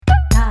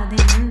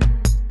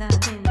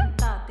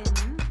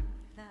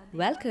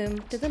Welcome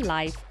to the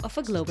life of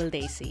a global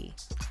Desi.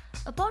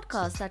 A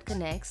podcast that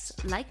connects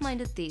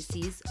like-minded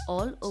Desis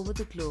all over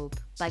the globe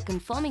by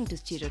conforming to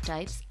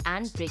stereotypes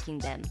and breaking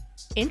them.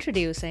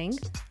 Introducing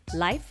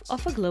Life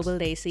of a Global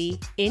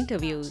Desi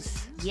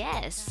interviews.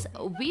 Yes,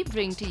 we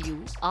bring to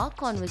you our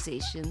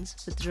conversations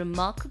with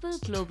remarkable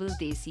global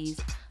Desis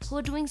who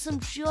are doing some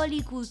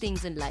really cool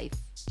things in life.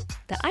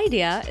 The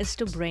idea is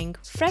to bring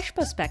fresh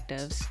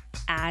perspectives,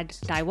 add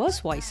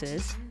diverse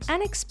voices,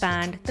 and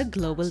expand the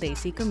global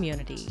Desi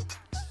community.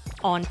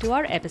 On to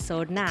our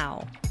episode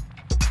now.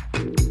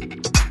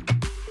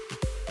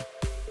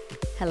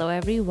 Hello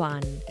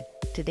everyone.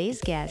 Today's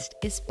guest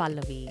is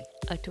Pallavi,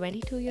 a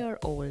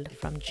 22-year-old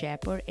from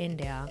Jaipur,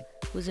 India,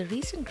 who's a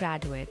recent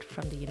graduate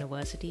from the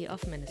University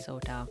of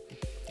Minnesota.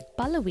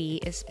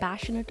 Pallavi is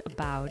passionate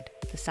about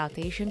the South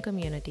Asian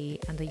community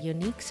and the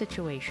unique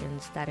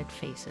situations that it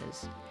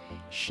faces.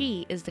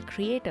 She is the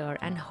creator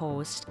and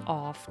host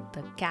of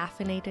the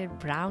Caffeinated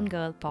Brown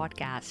Girl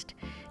podcast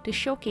to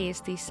showcase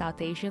these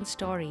South Asian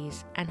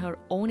stories and her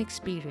own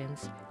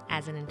experience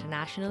as an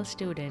international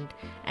student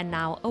and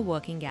now a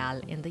working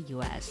gal in the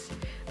US.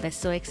 We're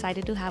so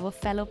excited to have a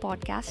fellow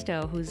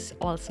podcaster who's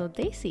also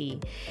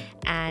Desi.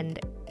 And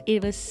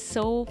it was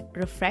so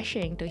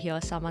refreshing to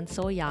hear someone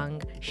so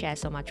young share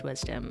so much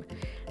wisdom.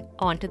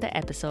 On to the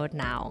episode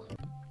now.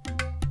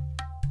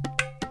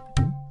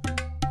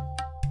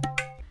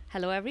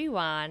 Hello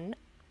everyone,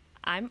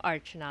 I'm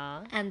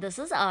Archana. And this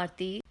is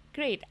Aarti.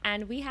 Great,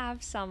 and we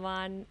have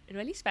someone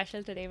really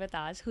special today with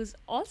us who's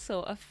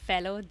also a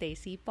fellow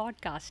Desi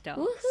podcaster.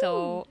 Woohoo!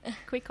 So,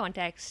 quick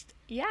context.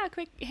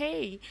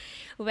 Hey.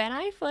 When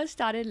I first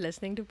started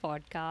listening to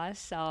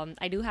podcasts,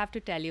 I do have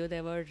to tell you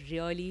there were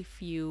really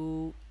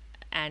few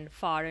and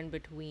far in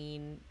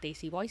between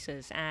Desi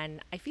voices.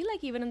 And I feel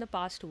like even in the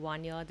past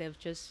 1 year, there've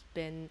just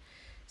been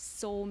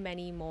so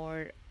many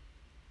more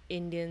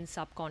Indian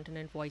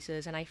subcontinent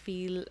voices, and I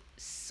feel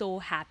so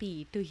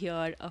happy to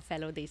hear a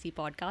fellow Desi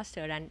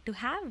podcaster and to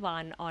have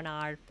one on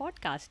our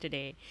podcast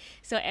today.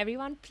 So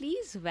everyone,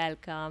 please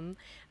welcome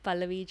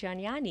Pallavi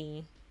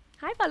Janyani.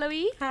 Hi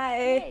Pallavi. Hi.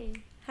 Hey.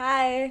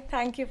 Hi.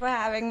 Thank you for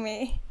having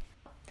me.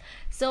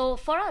 So,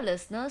 for our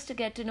listeners to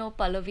get to know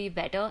Pallavi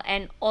better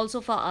and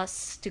also for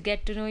us to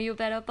get to know you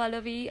better,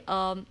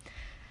 Pallavi,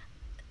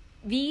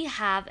 we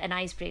have an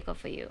icebreaker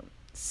for you.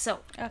 So,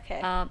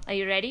 Okay. are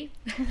you ready?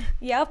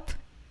 Yep.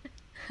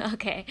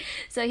 Okay,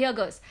 so here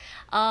goes.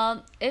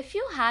 If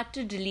you had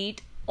to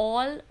delete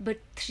all but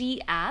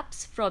 3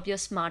 apps from your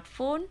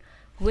smartphone,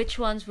 which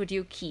ones would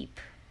you keep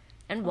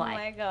and Oh why?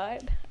 my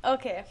God.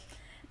 Okay.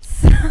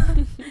 So,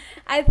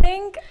 I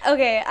think,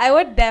 I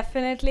would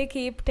definitely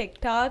keep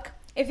TikTok.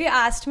 If you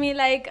asked me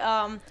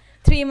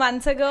 3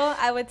 months ago,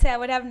 I would say I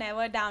would have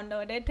never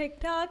downloaded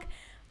TikTok.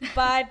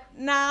 But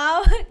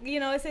now,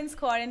 since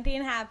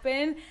quarantine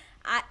happened,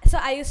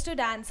 I used to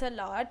dance a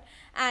lot.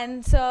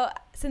 And so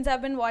since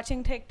I've been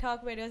watching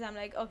TikTok videos, I'm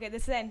like, okay,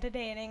 this is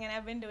entertaining. And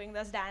I've been doing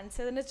those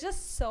dances. And it's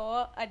just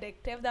so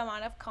addictive, the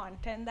amount of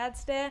content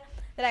that's there,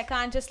 that I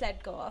can't just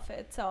let go of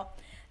it. So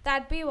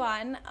that'd be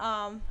one.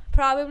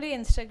 Probably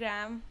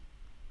Instagram.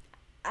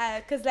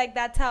 Because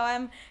that's how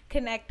I'm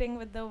connecting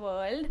with the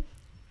world.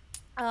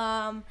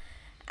 And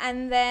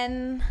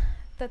then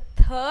the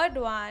third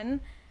one,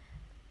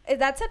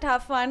 that's a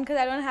tough one because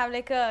I don't have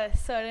a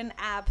certain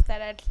app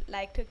that I'd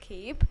like to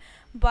keep,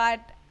 but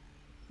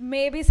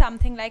maybe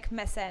something like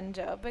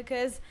Messenger,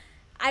 because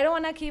I don't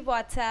want to keep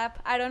WhatsApp.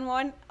 I don't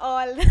want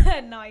all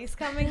the noise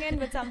coming in,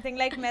 but something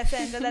like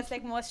Messenger that's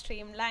more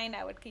streamlined,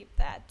 I would keep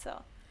that.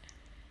 So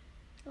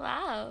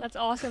Wow. That's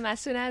awesome.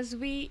 As soon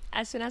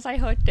as I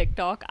heard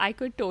TikTok, I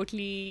could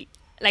totally,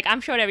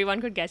 I'm sure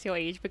everyone could guess your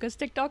age because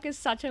TikTok is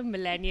such a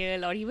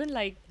millennial or even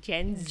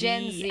Gen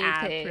Z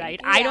app, thing. right?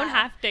 Yeah. I don't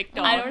have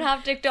TikTok. I don't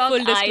have TikTok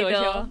Full disclosure.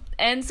 either.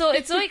 And so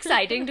it's so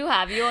exciting to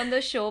have you on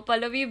the show,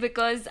 Pallavi,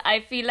 because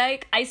I feel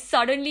like I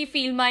suddenly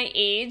feel my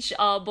age.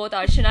 Both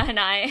Archana and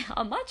I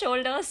are much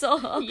older,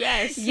 so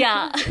Yes.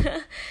 yeah.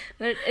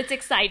 But it's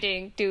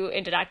exciting to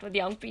interact with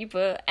young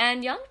people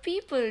and young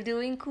people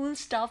doing cool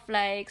stuff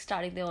like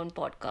starting their own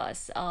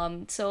podcasts.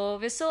 So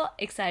we're so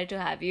excited to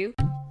have you.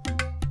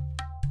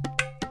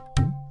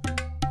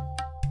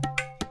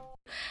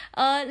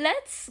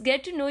 Let's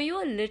get to know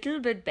you a little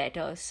bit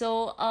better.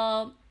 So,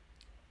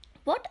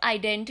 what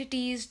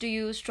identities do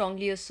you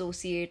strongly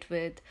associate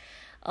with?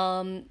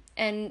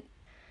 And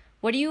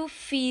what do you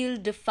feel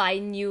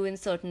define you in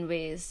certain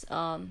ways?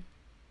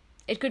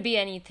 It could be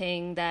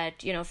anything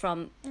that,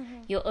 from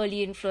your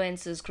early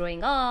influences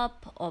growing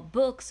up, or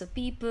books, or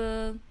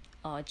people,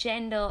 or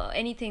gender, or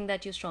anything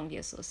that you strongly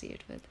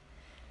associate with.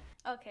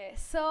 okay,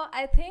 so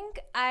I think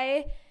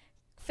I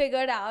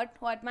figured out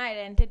what my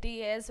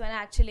identity is when I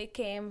actually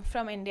came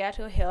from India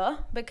to here,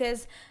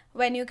 because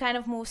when you kind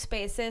of move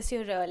spaces,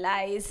 you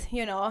realize,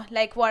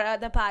 what are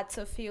the parts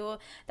of you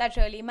that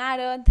really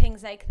matter and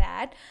things like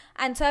that.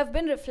 And so I've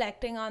been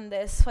reflecting on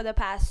this for the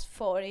past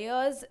 4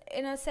 years,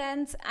 in a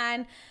sense.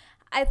 And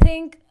I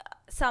think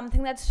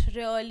something that's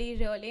really,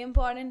 really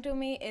important to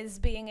me is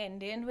being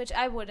Indian, which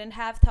I wouldn't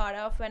have thought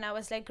of when I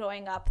was like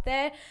growing up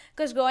there.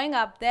 Because growing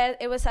up there,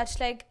 it was such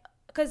like,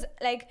 because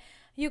like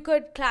you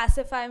could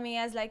classify me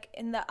as like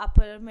in the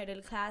upper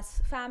middle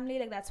class family,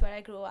 like that's where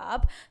I grew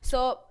up.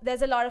 So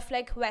there's a lot of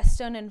like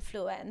Western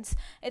influence.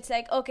 It's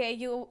like, okay,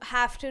 you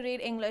have to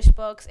read English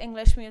books,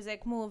 English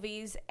music,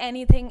 movies,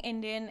 anything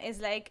Indian is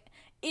like,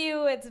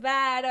 ew, it's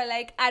bad, or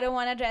like, I don't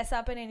want to dress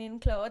up in Indian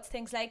clothes,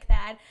 things like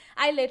that.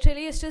 I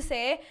literally used to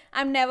say,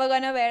 I'm never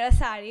gonna wear a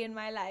sari in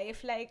my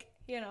life. Like,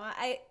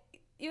 I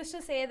used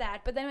to say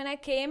that. But then when I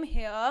came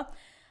here,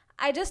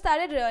 I just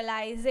started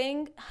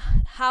realizing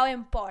how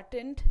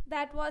important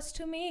that was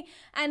to me.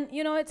 And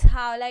it's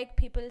how like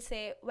people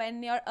say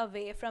when you're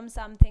away from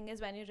something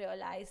is when you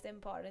realize the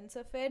importance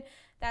of it.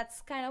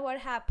 That's kind of what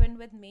happened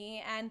with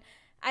me. And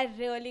I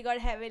really got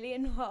heavily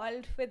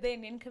involved with the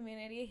Indian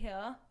community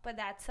here. But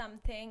that's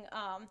something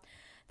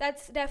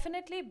that's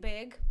definitely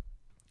big.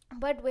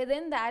 But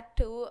within that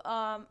too,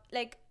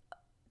 like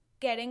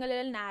getting a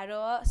little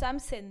narrower. So I'm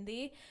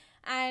Sindhi,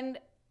 and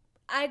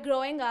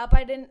growing up,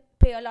 I didn't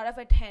pay a lot of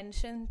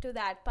attention to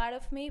that part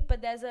of me,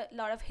 but there's a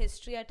lot of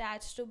history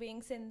attached to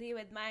being Sindhi,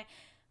 with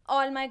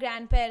all my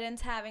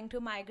grandparents having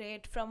to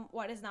migrate from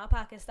what is now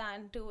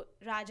Pakistan to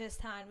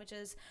Rajasthan, which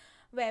is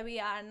where we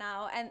are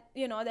now. And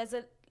there's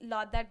a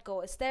lot that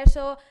goes there.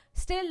 So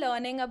still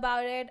learning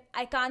about it.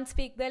 I can't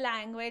speak the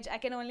language, I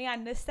can only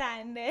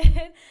understand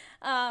it.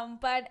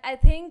 But I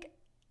think,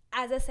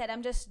 as I said,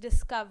 I'm just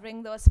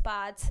discovering those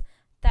parts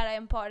that are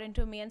important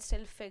to me and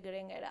still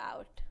figuring it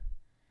out.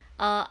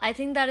 I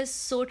think that is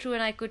so true,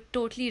 and I could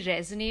totally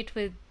resonate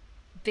with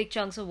big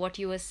chunks of what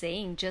you were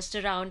saying, just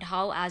around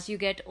how as you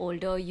get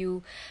older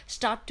you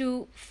start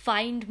to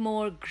find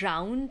more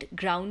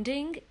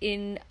grounding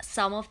in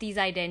some of these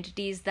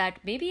identities that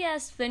maybe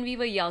as when we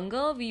were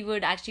younger we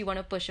would actually want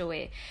to push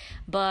away.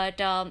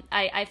 But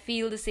I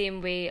feel the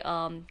same way.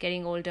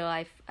 Getting older,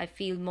 I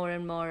feel more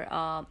and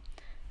more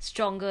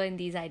stronger in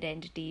these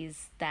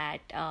identities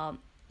that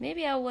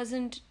maybe I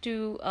wasn't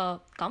too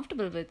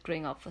comfortable with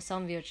growing up for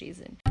some weird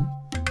reason.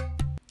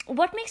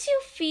 What makes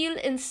you feel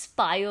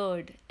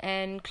inspired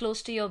and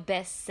close to your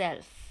best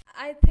self?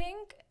 I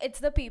think it's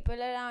the people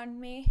around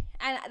me.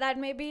 And that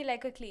may be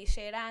like a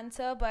cliched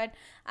answer, but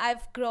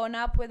I've grown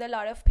up with a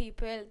lot of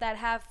people that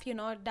have,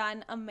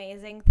 done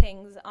amazing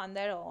things on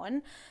their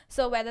own.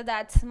 So whether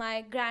that's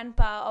my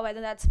grandpa or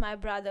whether that's my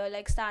brother,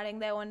 like starting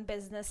their own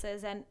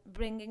businesses and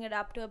bringing it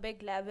up to a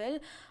big level,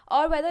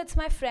 or whether it's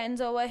my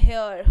friends over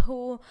here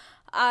who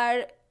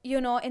are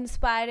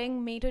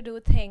inspiring me to do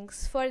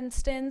things. For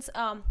instance,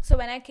 so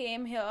when I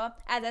came here,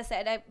 as I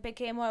said, I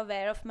became more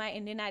aware of my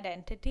Indian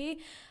identity,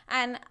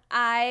 and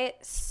I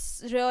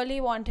really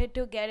wanted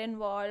to get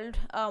involved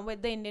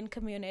with the Indian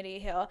community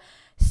here.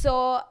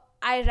 So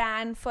I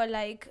ran for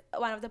like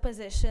one of the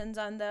positions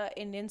on the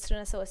Indian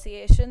Student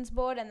Associations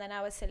board, and then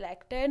I was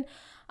selected.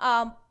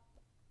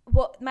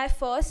 My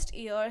first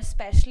year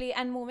especially,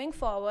 and moving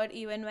forward,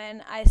 even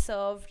when I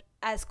served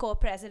as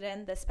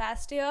co-president this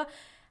past year,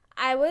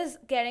 I was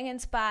getting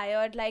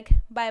inspired like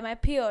by my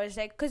peers,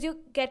 like, because you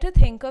get to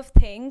think of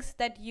things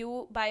that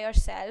you by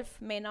yourself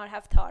may not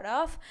have thought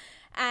of.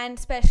 And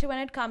especially when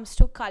it comes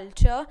to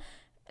culture,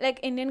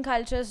 like Indian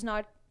culture is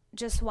not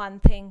just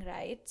one thing,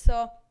 right?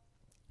 So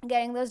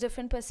getting those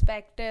different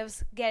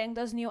perspectives, getting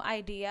those new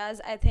ideas,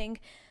 I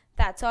think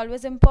that's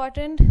always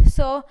important.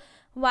 So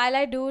while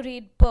I do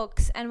read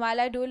books and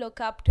while I do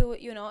look up to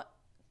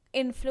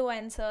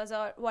influencers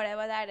or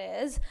whatever that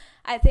is,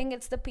 I think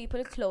it's the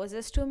people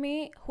closest to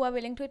me who are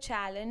willing to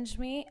challenge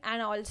me and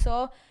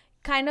also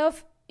kind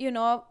of in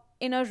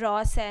a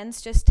raw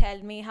sense just tell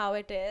me how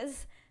it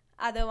is,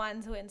 are the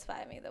ones who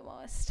inspire me the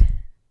most.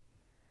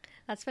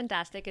 That's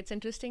fantastic. It's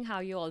interesting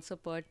how you also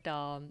put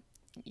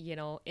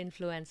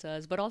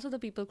influencers, but also the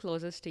people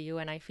closest to you.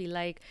 And I feel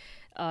like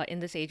in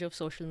this age of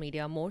social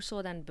media, more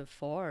so than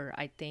before,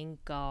 I think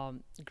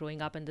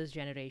growing up in this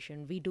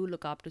generation, we do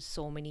look up to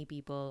so many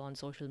people on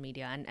social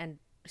media, and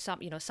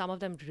some of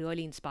them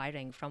really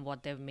inspiring from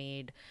what they've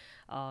made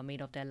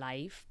of their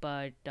life.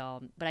 But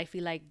I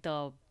feel like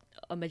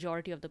a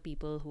majority of the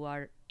people who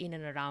are in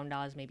and around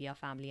us, maybe our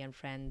family and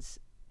friends,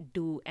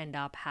 do end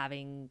up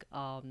having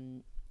a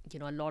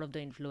lot of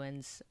the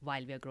influence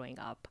while we are growing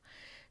up.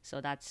 So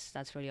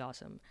that's really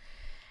awesome.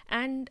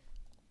 And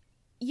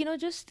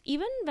just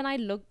even when I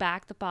look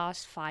back the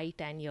past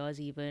 5-10 years,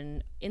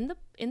 even in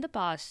the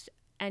past,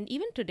 and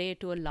even today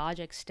to a large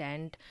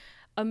extent,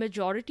 a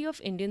majority of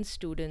Indian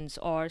students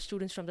or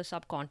students from the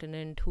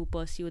subcontinent who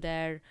pursue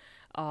their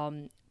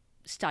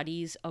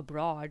studies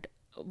abroad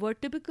were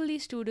typically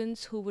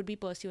students who would be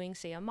pursuing,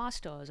 say, a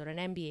master's or an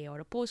MBA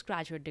or a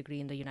postgraduate degree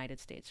in the United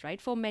States,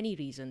 right? For many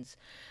reasons.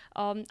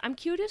 I'm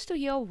curious to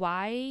hear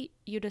why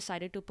you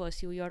decided to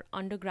pursue your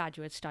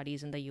undergraduate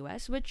studies in the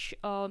US, which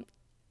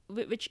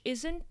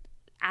isn't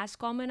as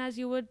common as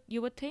you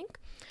would think,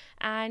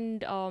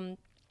 and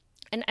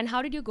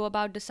how did you go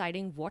about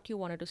deciding what you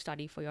wanted to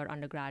study for your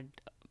undergrad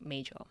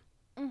major?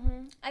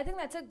 Mm-hmm. I think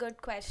that's a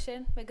good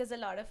question because a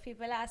lot of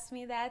people ask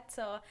me that.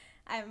 So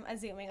I'm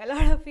assuming a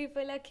lot of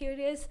people are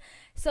curious.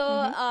 So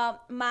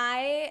Mm-hmm.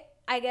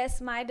 I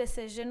guess my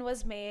decision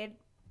was made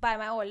by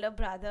my older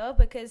brother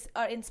because,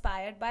 or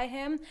inspired by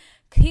him.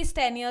 He's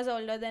 10 years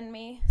older than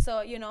me.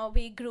 So,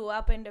 we grew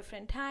up in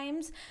different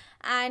times.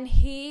 And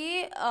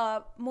he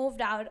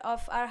moved out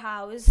of our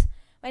house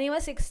when he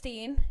was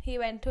 16. He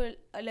went to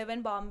live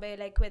in Bombay,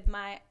 like with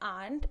my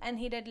aunt, and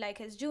he did like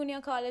his junior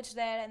college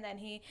there. And then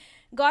he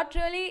got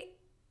really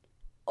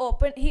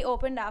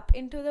opened up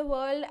into the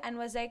world and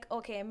was like,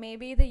 okay,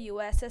 maybe the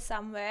US is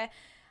somewhere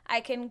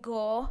I can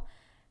go,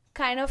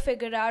 kind of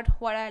figure out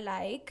what I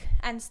like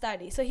and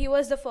study. So he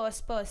was the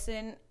first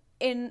person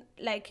in,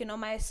 like,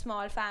 my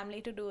small family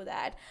to do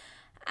that.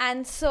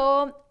 And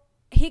so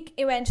he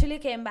eventually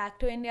came back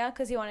to India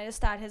because he wanted to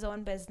start his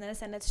own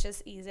business, and it's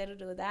just easier to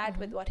do that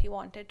with what he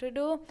wanted to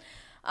do.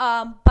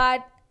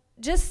 But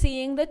just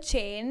seeing the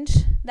change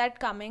that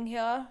coming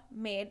here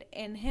made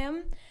in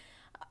him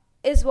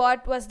is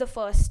what was the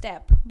first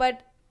step.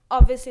 But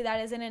obviously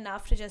that isn't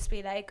enough to just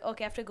be like,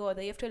 okay, I have to go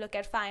there. You have to look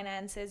at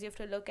finances, you have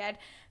to look at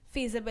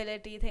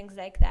feasibility, things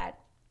like that.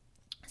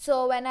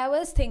 So when I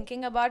was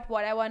thinking about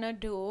what I want to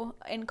do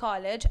in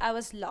college, I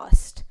was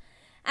lost.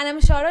 And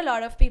I'm sure a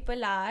lot of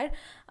people are,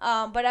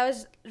 but I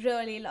was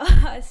really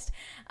lost.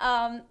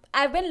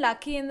 I've been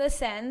lucky in the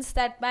sense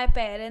that my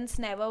parents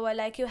never were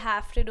like, you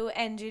have to do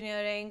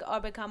engineering or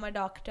become a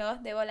doctor.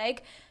 They were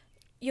like,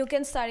 you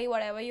can study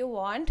whatever you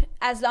want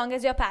as long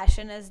as your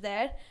passion is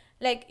there.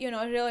 Like,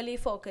 really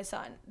focus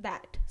on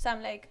that. So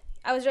I'm like,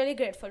 I was really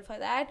grateful for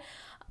that,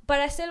 but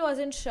I still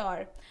wasn't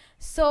sure.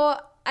 So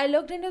I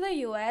looked into the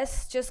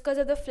US just because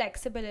of the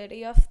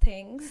flexibility of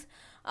things.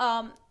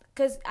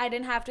 Because I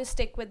didn't have to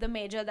stick with the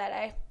major that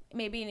I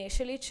maybe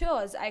initially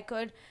chose. I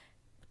could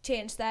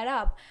change that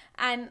up.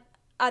 And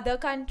other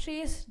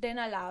countries didn't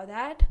allow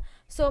that.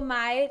 So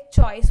my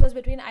choice was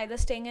between either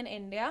staying in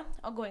India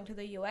or going to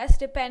the US,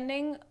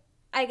 depending,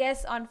 I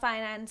guess, on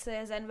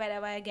finances and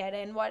wherever I get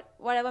in,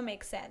 whatever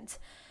makes sense.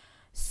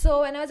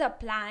 So when I was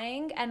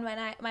applying, and when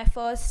my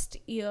first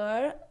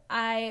year,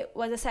 I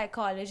was a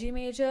psychology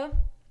major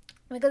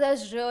because I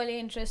was really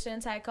interested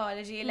in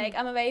psychology. Like,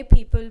 I'm a very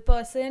people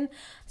person.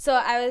 So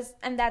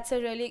and that's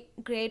a really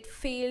great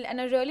field and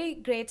a really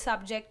great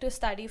subject to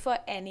study for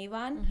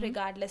anyone,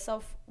 regardless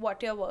of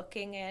what you're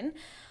working in.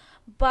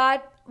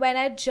 But when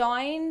I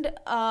joined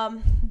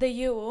the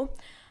U,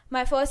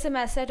 my first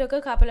semester I took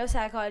a couple of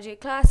psychology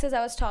classes.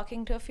 I was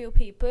talking to a few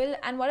people,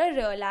 and what I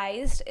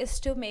realized is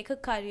to make a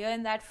career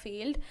in that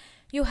field,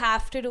 you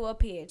have to do a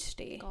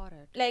PhD. Got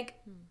it.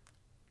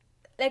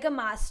 Like a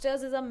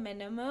master's is a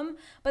minimum,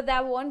 but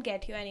that won't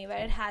get you anywhere.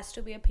 It has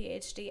to be a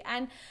PhD.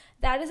 And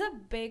that is a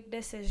big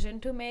decision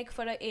to make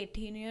for an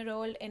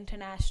 18-year-old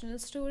international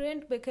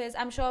student, because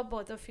I'm sure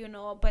both of you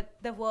know, but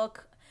the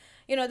work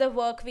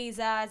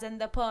visas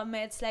and the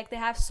permits, like, they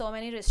have so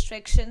many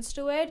restrictions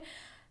to it.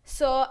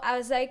 So I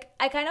was like,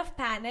 I kind of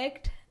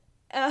panicked,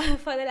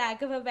 for the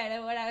lack of a better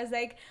word. I was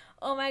like,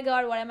 oh my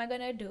God, what am I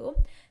going to do?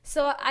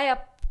 So I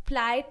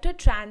applied to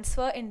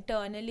transfer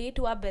internally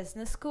to our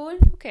business school.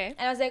 Okay.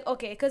 And I was like,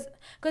 okay, because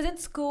in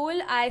school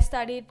I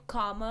studied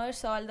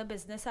commerce, all the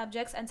business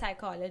subjects, and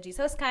psychology.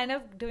 So I was kind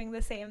of doing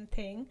the same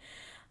thing.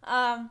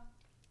 And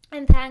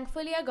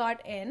thankfully I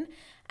got in.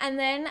 And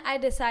then I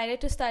decided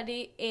to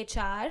study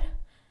HR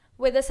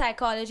with a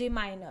psychology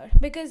minor,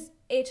 because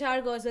HR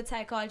goes with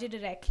psychology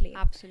directly.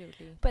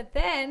 Absolutely. But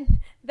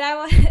then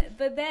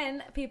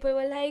people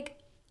were like,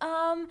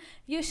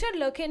 you should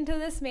look into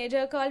this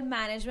major called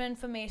Management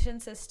Information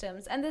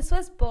Systems. And this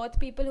was both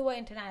people who were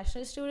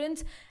international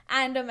students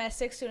and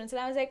domestic students. And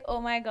I was like, oh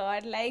my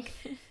God, like,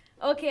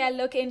 okay, I'll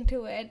look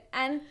into it.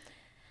 And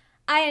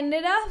I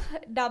ended up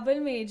double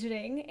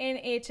majoring in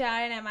HR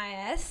and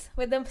MIS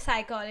with a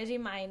psychology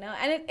minor.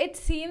 And it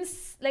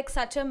seems like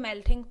such a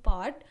melting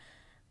pot.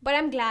 But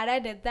I'm glad I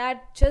did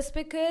that, just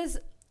because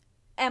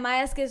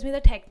MIS gives me the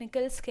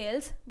technical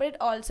skills, but it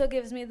also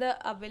gives me the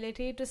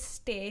ability to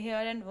stay here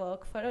and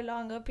work for a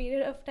longer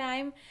period of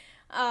time,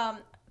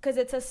 because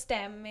it's a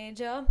STEM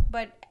major,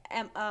 but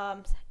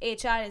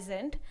HR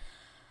isn't.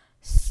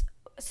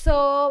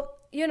 So,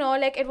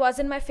 like, it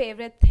wasn't my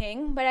favorite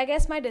thing, but I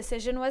guess my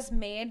decision was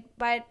made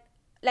by,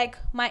 like,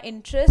 my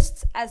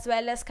interests as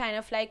well as kind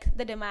of like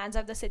the demands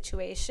of the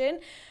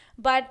situation.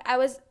 But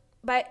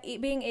by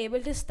being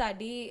able to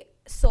study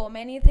so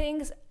many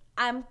things,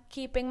 I'm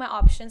keeping my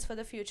options for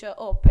the future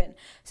open.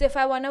 So if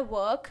I want to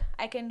work,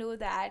 I can do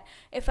that.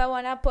 If I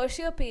want to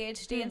pursue a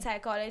PhD in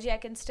psychology, I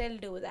can still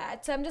do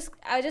that. So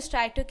I just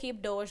try to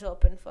keep doors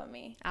open for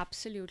me.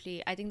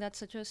 Absolutely. I think that's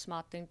such a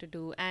smart thing to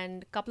do.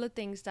 And a couple of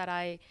things that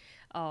I,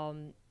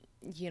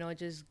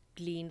 just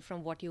glean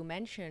from what you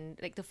mentioned.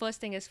 Like, the first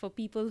thing is, for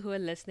people who are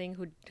listening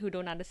who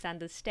don't understand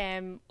the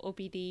STEM,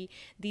 OPT,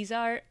 these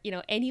are,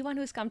 anyone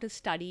who's come to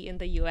study in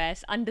the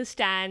US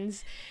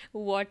understands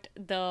what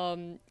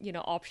the,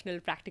 optional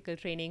practical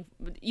training,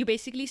 you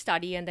basically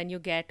study and then you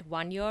get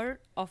 1 year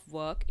of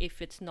work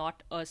if it's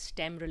not a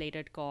STEM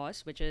related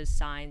course, which is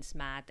science,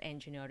 math,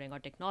 engineering, or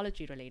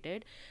technology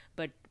related.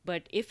 But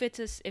But if it's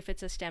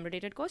a STEM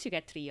related course, you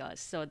get 3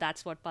 years. So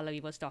that's what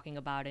Pallavi was talking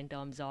about in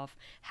terms of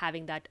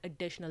having that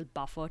additional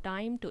buffer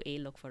time to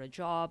look for a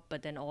job,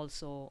 but then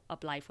also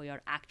apply for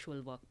your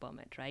actual work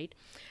permit, right?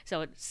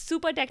 So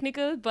super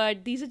technical,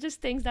 but these are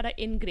just things that are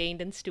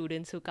ingrained in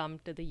students who come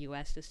to the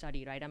US to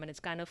study, right? I mean, it's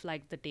kind of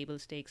like the table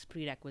stakes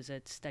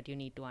prerequisites that you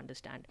need to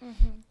understand.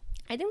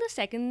 I think the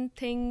second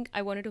thing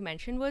I wanted to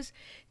mention was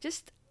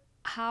just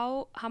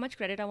how much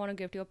credit I want to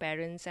give to your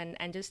parents, and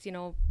just,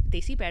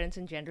 they see parents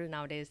in general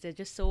nowadays. They're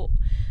just so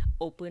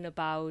open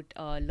about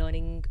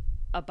learning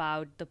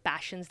about the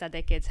passions that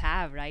their kids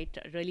have, right?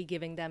 Really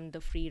giving them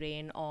the free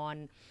reign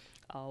on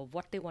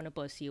what they want to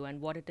pursue and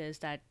what it is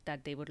that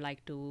they would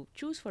like to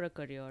choose for a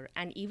career.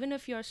 And even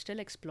if you're still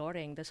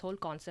exploring, this whole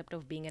concept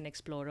of being an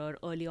explorer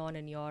early on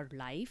in your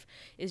life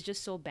is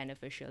just so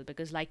beneficial,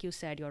 because like you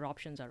said, your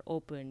options are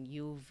open.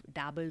 You've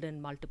dabbled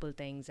in multiple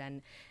things,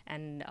 and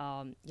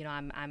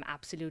I'm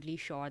absolutely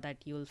sure that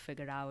you'll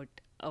figure out,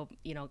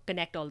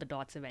 connect all the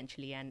dots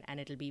eventually, and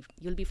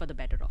you'll be for the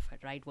better of it,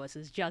 right?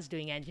 Versus just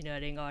doing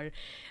engineering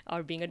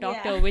or being a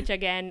doctor, Yeah. which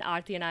again,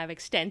 Aarti and I have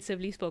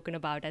extensively spoken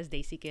about as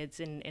Desi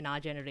kids in our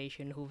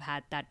generation who've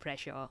had that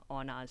pressure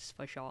on us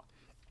for sure.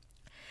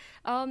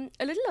 A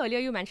little earlier,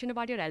 you mentioned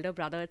about your elder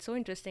brother. It's so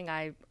interesting.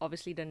 I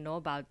obviously didn't know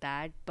about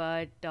that,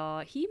 but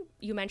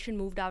you mentioned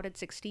moved out at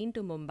 16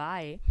 to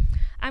Mumbai.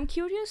 I'm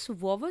curious,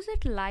 what was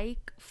it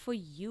like for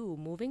you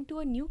moving to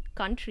a new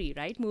country,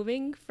 right?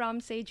 Moving from,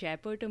 say,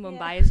 Jaipur to Yeah.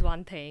 Mumbai is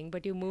one thing,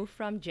 but you moved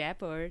from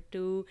Jaipur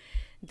to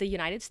the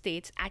United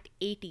States at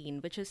 18,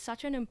 which is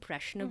such an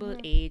impressionable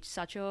age,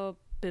 such a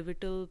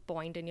pivotal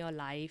point in your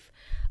life.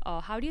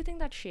 How do you think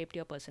that shaped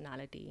your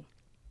personality?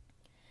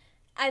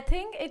 I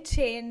think it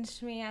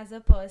changed me as a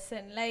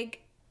person.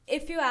 Like,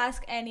 if you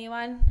ask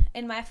anyone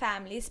in my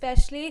family,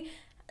 especially,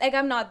 like,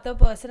 I'm not the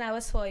person I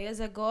was 4 years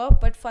ago,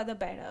 but for the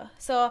better.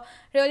 So,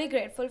 really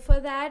grateful for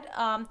that.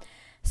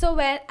 So,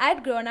 when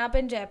I'd grown up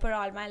in Jaipur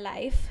all my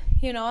life,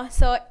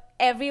 so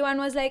everyone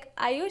was like,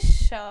 "Are you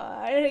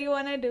sure you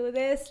want to do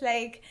this?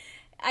 Like,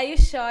 are you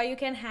sure you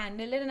can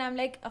handle it?" And I'm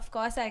like, "Of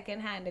course I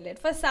can handle it."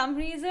 For some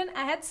reason,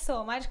 I had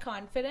so much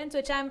confidence,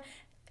 which I'm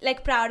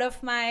like proud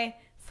of my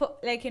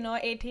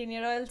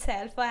 18-year-old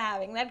self for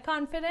having that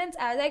confidence.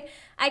 I was like,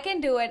 I can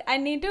do it. I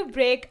need to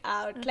break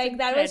out. That's Like,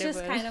 that was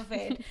just incredible.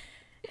 kind of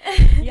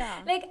it.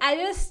 Yeah. Like, I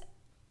just,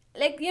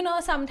 like,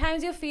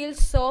 sometimes you feel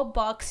so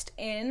boxed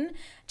in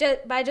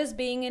by just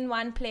being in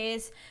one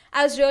place.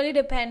 I was really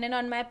dependent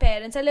on my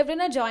parents. I lived in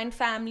a joint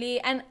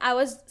family, and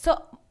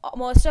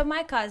most of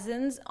my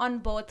cousins on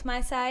both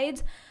my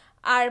sides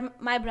are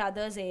my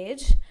brother's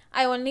age.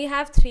 I only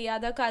have three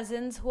other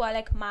cousins who are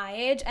like my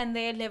age, and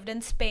they lived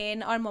in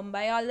Spain or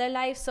Mumbai all their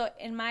life. So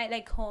in my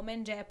like home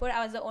in Jaipur,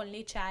 I was the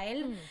only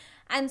child.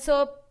 And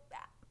so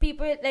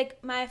people,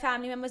 like my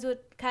family members, would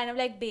kind of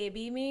like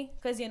baby me,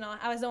 because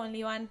I was the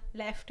only one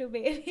left to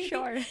baby.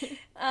 Sure.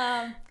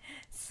 um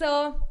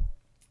so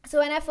so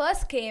when I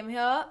first came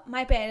here,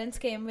 my parents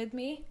came with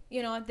me.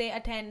 They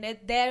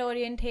attended their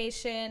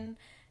orientation.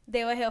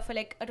 They were here for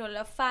like a total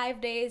of 5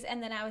 days,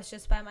 and then I was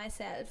just by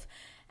myself.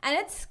 And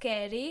it's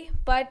scary,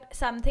 but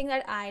something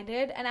that I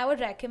did, and I would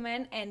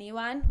recommend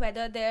anyone,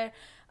 whether they're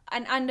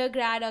an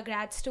undergrad or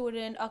grad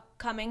student or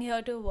coming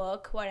here to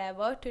work,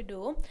 whatever, to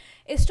do,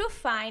 is to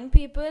find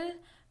people,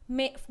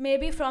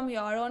 maybe from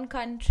your own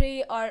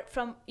country or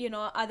from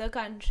other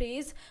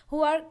countries,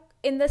 who are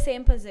in the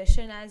same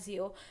position as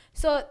you.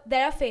 So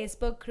there are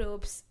Facebook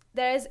groups,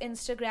 there is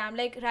Instagram.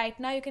 Like right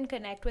now you can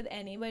connect with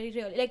anybody,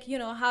 really. Like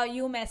how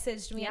you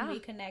messaged me and Yeah, we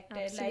connected.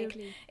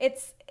 absolutely. Like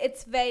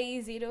it's very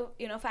easy to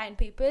find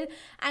people.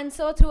 And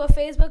so through a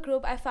Facebook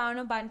group, I found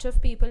a bunch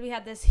of people. We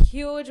had this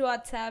huge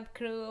WhatsApp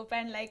group,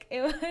 and like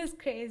it was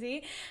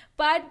crazy.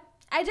 But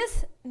I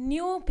just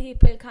knew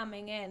people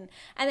coming in,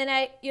 and then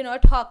I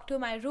talked to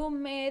my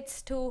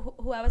roommates, to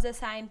who I was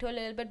assigned to a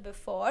little bit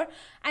before.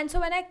 And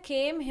so when I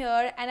came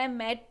here and I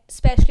met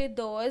especially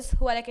those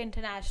who are like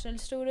international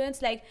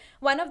students, like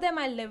one of them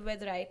I live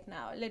with right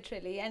now,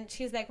 literally, and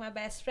she's like my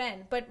best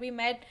friend. But we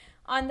met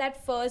on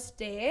that first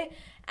day,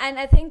 and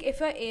I think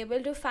if you're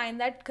able to find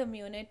that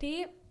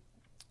community,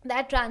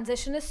 that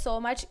transition is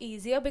so much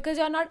easier, because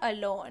you're not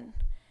alone.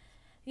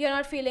 You're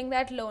not feeling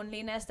that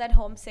loneliness, that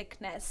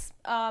homesickness,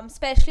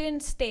 especially in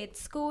state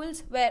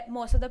schools where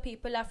most of the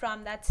people are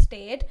from that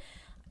state.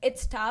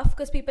 It's tough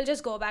because people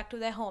just go back to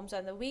their homes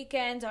on the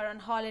weekends or on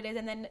holidays,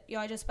 and then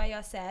you're just by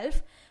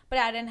yourself. But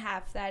I didn't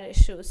have that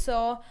issue,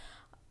 so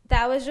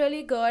that was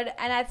really good.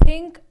 And I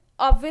think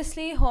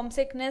obviously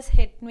homesickness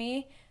hit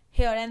me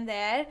here and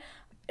there.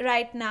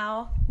 Right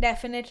now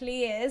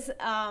definitely is,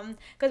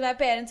 because my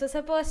parents were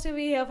supposed to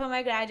be here for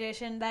my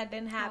graduation. That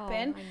didn't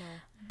happen. Oh,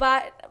 I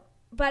know.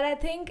 But I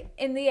think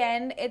in the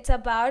end, it's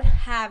about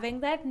having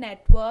that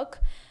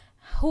network,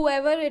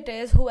 whoever it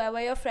is,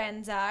 whoever your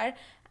friends are,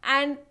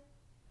 and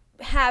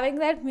having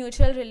that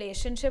mutual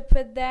relationship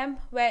with them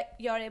where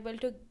you're able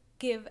to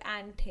give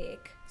and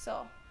take.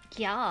 So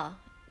Yeah.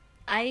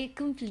 I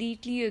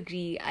completely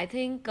agree. I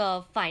think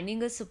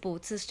finding a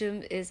support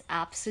system is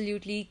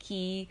absolutely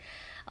key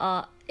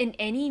in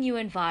any new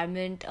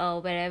environment,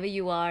 wherever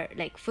you are.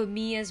 Like for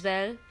me as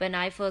well, when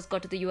I first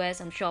got to the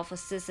US, I'm sure for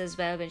Sis as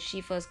well, when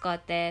she first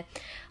got there.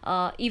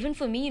 Even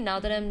for me,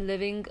 now that I'm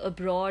living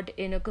abroad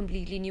in a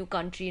completely new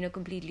country, in a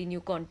completely new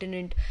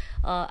continent,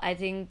 I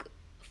think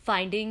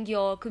finding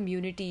your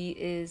community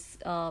is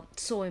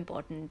so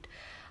important.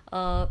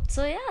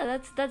 So yeah,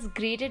 that's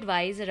great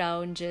advice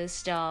around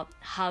just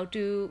how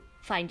to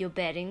find your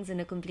bearings in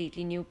a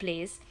completely new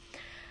place.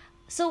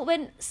 So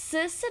when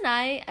Sis and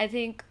I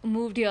think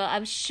moved here,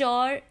 I'm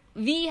sure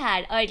we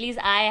had, or at least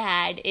I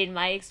had, in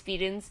my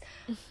experience,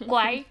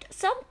 quite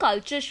some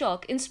culture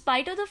shock. In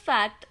spite of the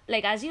fact,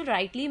 like as you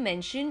rightly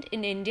mentioned,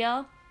 in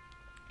India,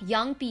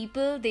 young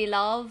people they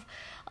love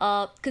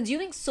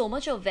consuming so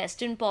much of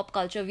Western pop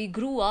culture. We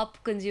grew up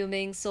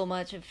consuming so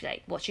much of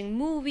like watching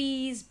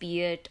movies,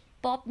 be it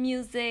pop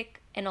music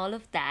and all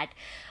of that.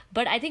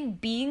 But I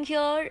think being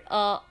here,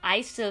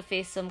 I still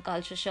face some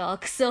culture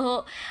shock.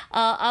 So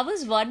I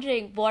was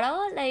wondering, what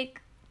are like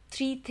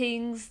three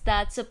things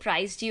that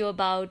surprised you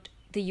about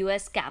the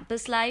US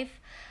campus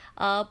life,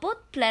 both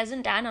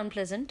pleasant and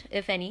unpleasant,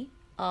 if any?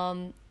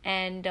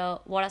 And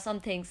what are some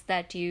things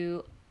that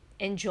you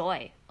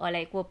enjoy or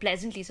like were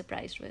pleasantly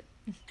surprised with?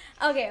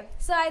 Okay,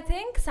 so I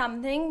think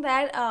something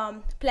that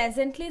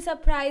pleasantly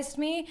surprised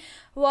me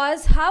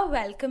was how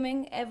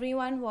welcoming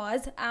everyone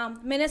was.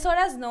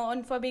 Minnesota is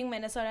known for being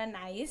Minnesota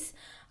nice,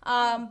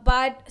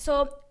 but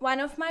so one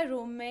of my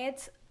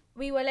roommates,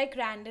 we were like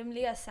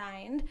randomly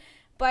assigned,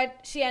 but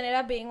she ended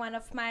up being one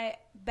of my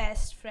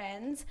best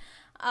friends.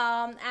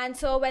 And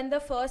so when the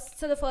first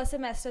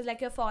semester is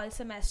like your fall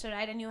semester,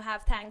 right? And you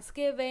have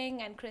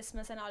Thanksgiving and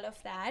Christmas and all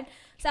of that.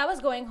 So I was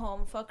going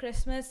home for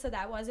Christmas, so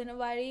that wasn't a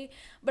worry.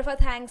 But for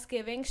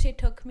Thanksgiving, she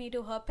took me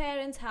to her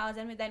parents' house,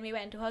 and then we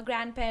went to her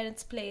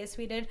grandparents' place.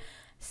 Did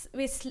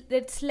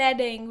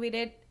sledding, we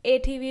did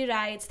ATV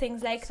rides,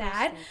 things like So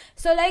that. sweet.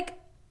 So like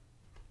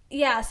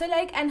yeah, so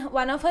like, and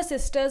one of her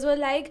sisters were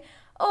like,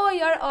 oh,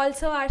 you're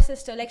also our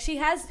sister. Like she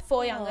has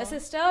four younger Aw.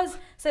 sisters,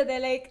 so they're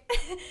like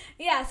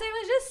yeah, so it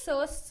was just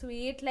so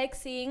sweet, like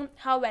seeing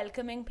how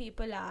welcoming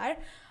people are.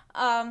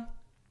 um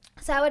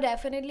so I would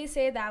definitely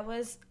say that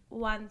was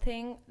one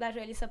thing that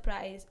really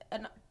surprised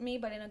me,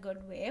 but in a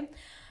good way.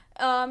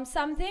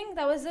 Something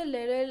that was a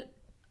little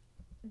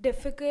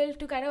difficult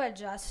to kind of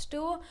adjust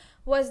to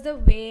was the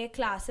way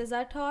classes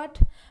are taught,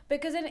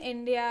 because in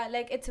India,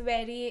 like, it's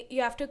very,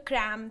 you have to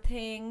cram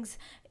things.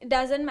 It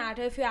doesn't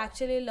matter if you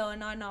actually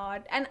learn or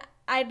not, and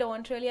I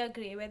don't really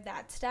agree with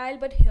that style.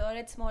 But here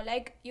it's more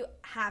like you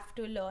have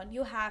to learn,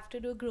 you have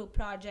to do group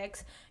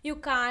projects, you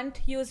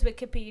can't use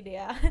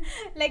Wikipedia.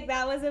 Like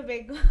that was a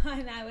big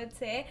one, I would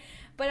say.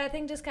 But I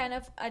think just kind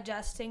of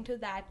adjusting to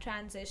that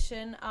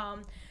transition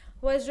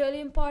was really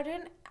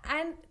important.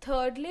 And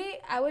thirdly,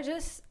 I would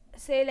just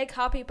say like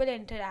how people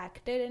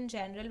interacted in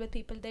general with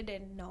people they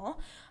didn't know.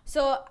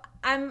 So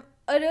I'm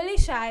a really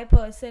shy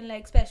person,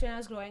 like especially when I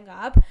was growing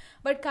up,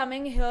 but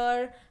coming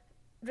here,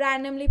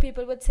 randomly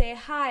people would say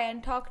hi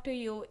and talk to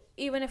you,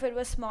 even if it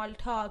was small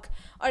talk.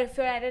 Or if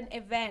you're at an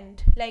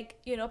event,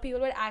 like,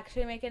 people would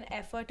actually make an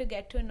effort to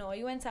get to know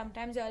you, and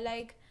sometimes you're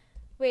like,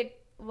 wait,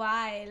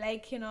 why,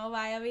 like,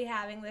 why are we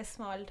having this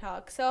small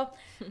talk? So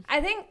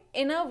I think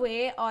in a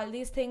way all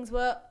these things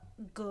were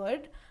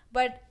good,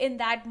 but in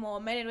that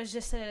moment it was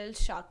just a little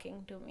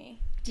shocking to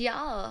me.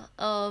 Yeah,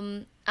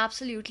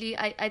 absolutely.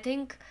 I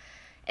think,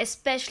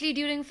 especially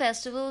during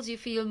festivals, you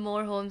feel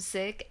more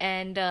homesick,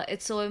 and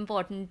it's so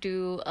important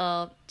to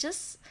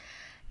just,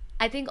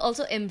 I think,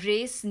 also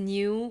embrace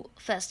new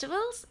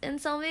festivals in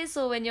some ways.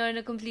 So when you're in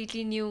a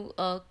completely new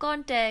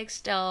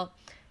context,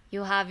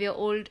 you have your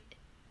old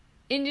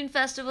Indian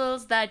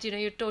festivals that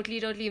you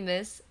totally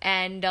miss,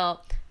 and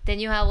then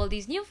you have all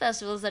these new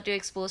festivals that you're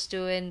exposed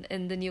to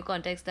in the new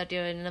context that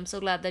you're in. And I'm so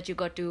glad that you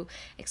got to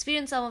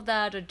experience some of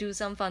that or do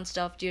some fun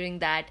stuff during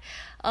that.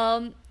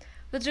 Um,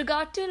 with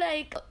regard to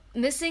like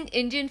missing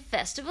Indian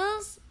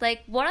festivals,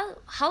 like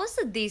how is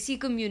the Desi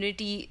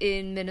community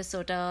in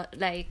Minnesota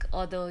like,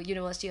 or the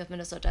University of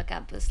Minnesota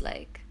campus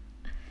like?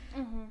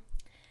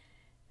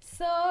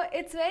 So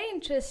it's very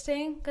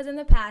interesting because in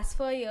the past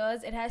 4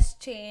 years it has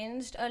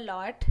changed a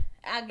lot,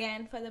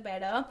 again for the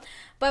better.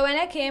 But when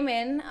I came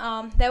in,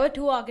 there were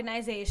two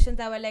organizations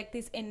that were like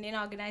these Indian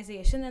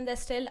organizations, and there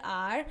still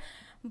are.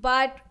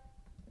 But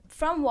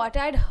from what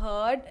I'd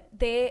heard,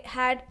 there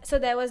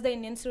was the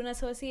Indian Student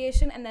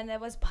Association, and then there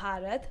was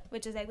Bharat,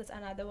 which is like this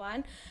another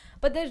one.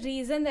 But the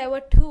reason there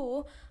were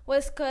two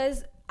was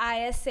because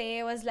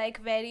ISA was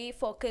like very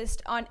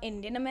focused on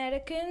Indian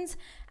Americans,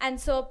 and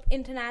so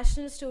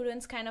international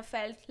students kind of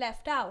felt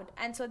left out,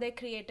 and so they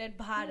created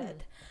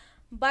Bharat.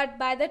 But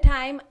by the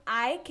time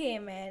I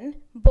came in,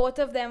 both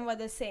of them were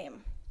the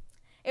same.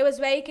 It was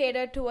very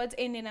catered towards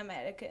Indian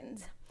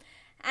Americans.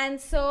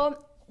 And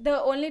so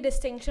the only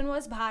distinction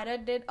was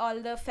Bharat did all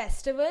the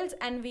festivals,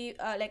 and we,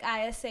 like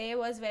ISA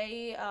was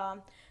very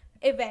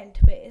event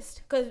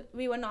based, because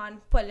we were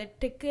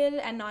non-political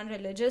and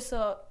non-religious,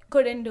 so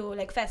couldn't do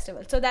like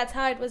festivals. So that's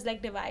how it was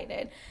like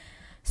divided.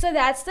 So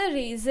that's the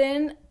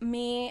reason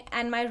me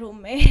and my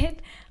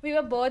roommate, we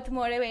were both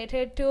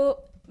motivated to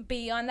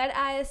be on that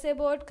ISA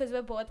board, because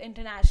we're both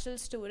international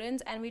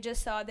students and we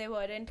just saw they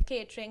weren't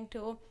catering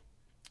to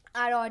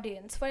our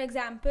audience. For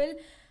example,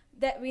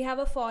 that we have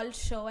a fall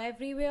show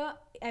every year,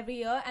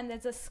 and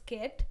there's a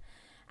skit,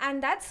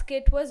 and that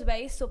skit was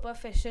very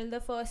superficial.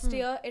 The first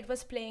year it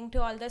was playing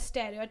to all the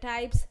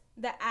stereotypes,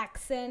 the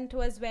accent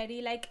was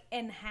very like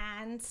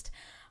enhanced,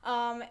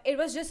 it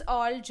was just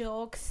all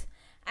jokes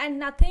and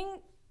nothing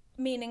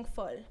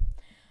meaningful.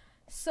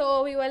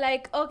 So we were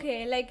like,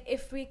 okay, like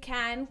if we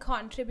can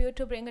contribute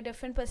to bring a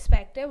different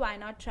perspective, why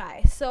not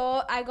try?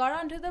 So I got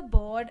onto the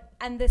board,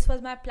 and this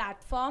was my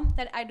platform,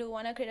 that I do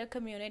want to create a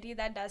community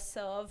that does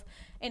serve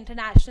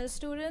international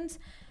students.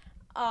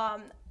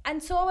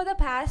 And so over the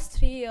past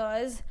 3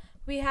 years,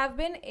 we have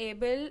been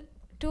able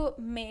to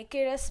make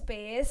it a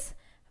space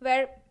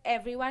where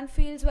everyone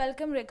feels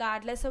welcome,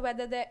 regardless of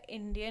whether they're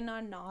Indian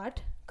or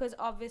not. Because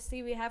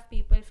obviously we have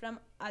people from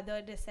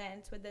other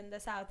descents within the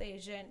South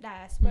Asian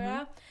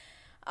diaspora.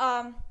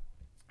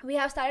 We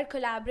have started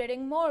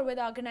collaborating more with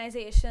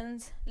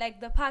organizations like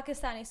the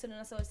Pakistani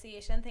Student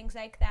Association, things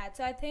like that.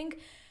 So I think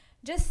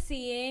just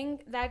seeing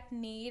that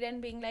need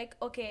and being like,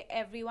 okay,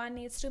 everyone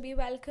needs to be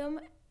welcome.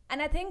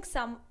 And I think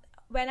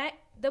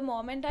the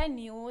moment I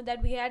knew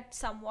that we had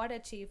somewhat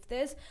achieved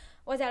this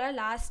was at our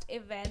last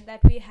event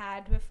that we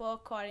had before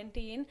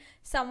quarantine.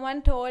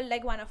 Someone told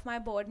like one of my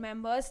board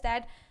members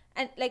that,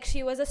 and like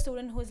she was a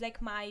student who's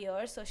like my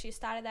year, so she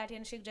started that year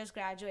and she just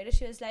graduated.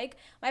 She was like,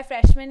 my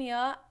freshman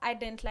year I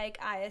didn't like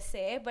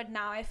ISA, but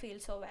now I feel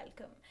so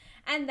welcome.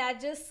 And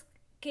that just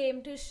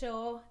came to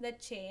show the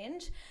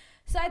change.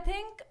 So I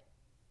think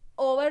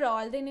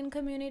overall the Indian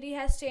community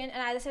has changed,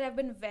 and as I said, I've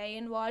been very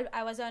involved.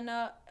 I was on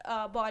a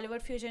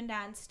Bollywood fusion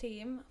dance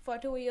team for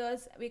 2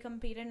 years. We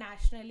competed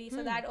nationally,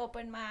 so that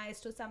opened my eyes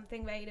to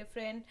something very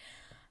different.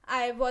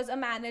 I was a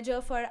manager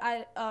for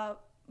a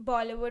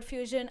Bollywood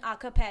fusion a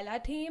cappella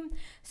team.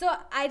 So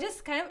I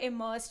just kind of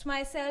immersed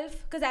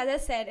myself, because as I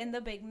said in the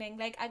beginning,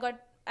 like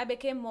I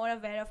became more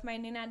aware of my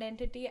Indian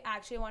identity. I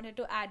actually wanted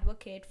to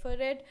advocate for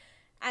it.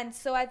 And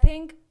so I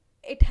think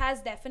it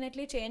has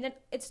definitely changed, and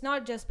it's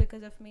not just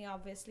because of me,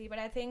 obviously, but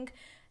I think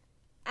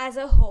as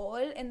a whole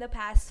in the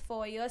past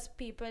 4 years,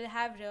 people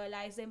have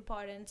realized the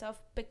importance of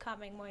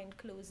becoming more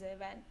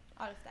inclusive and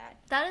all of that.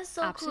 That is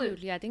so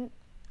Absolutely. cool. I think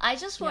I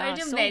just wanted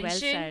to so well mention,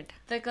 said.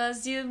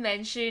 because you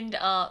mentioned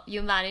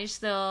you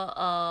managed the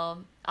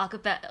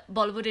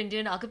Bollywood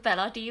Indian a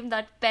cappella team,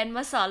 that Pen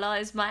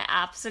Masala is my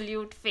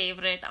absolute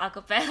favorite a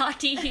cappella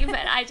team,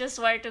 and I just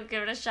wanted to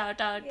give it a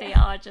shout out. They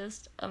are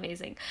just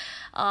amazing.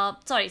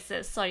 Sorry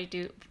sis, sorry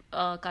to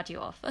cut you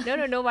off.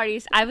 No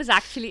worries. I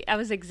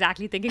was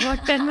exactly thinking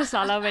about Pen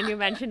Masala when you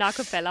mentioned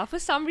acapella. For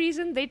some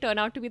reason, they turn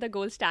out to be the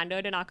gold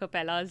standard in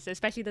acapellas,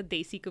 especially the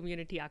Desi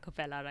community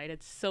acapella, right?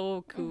 It's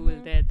so cool.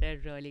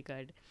 They're really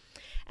good.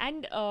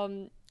 And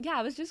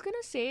I was just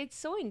gonna say, it's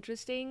so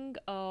interesting,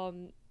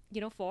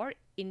 for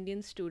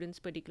Indian students,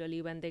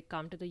 particularly when they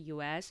come to the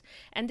US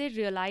and they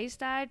realize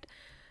that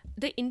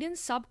the Indian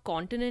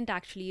subcontinent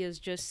actually is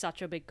just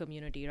such a big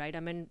community, right? I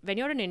mean, when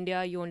you're in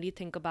India, you only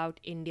think about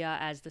India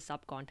as the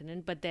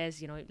subcontinent, but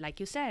there's, like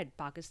you said,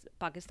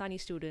 Pakistani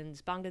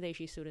students,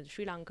 Bangladeshi students,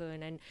 Sri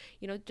Lankan, and,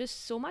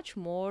 just so much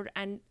more.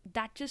 And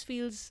that just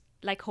feels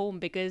like home,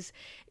 because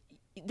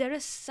there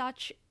is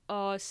such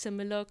a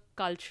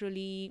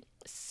similarity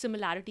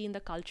in the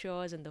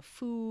cultures and the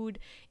food,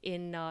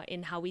 in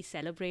how we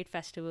celebrate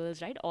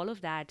festivals, right? All of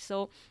that.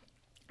 So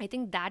I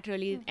think that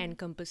really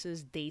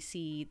encompasses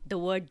Desi, the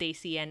word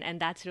Desi, and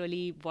that's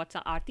really what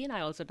Aarti and I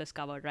also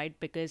discovered, right?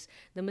 Because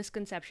the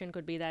misconception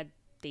could be that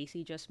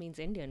Desi just means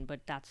Indian, but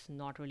that's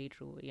not really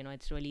true.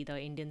 It's really the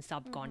Indian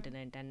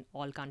subcontinent and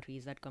all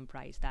countries that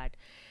comprise that.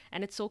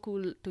 And it's so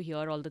cool to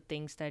hear all the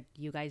things that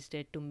you guys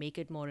did to make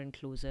it more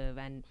inclusive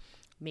and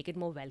make it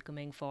more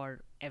welcoming for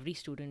every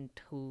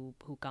student who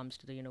comes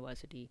to the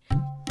university.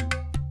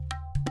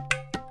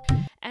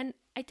 And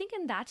I think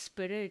in that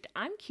spirit,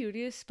 I'm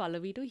curious,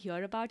 Pallavi, to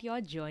hear about your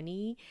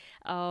journey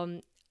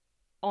on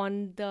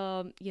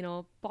the,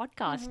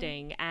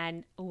 podcasting.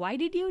 And why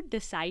did you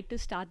decide to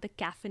start the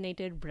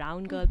Caffeinated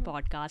Brown Girl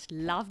podcast?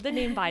 Love the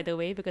name, by the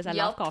way, because I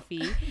love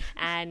coffee.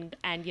 and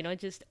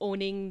just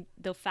owning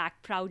the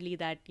fact proudly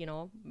that,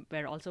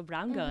 we're also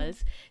brown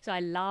girls. So I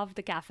love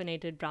the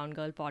Caffeinated Brown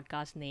Girl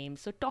podcast name.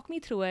 So talk me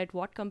through it.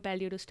 What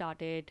compelled you to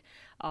start it?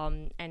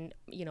 And,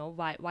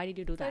 why did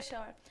you do that? For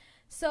sure.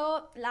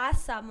 So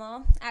last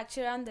summer,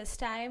 actually around this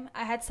time,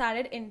 I had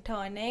started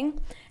interning.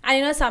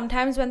 And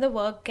sometimes when the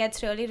work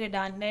gets really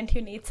redundant,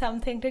 you need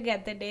something to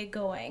get the day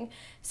going.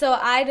 So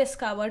I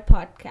discovered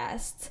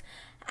podcasts.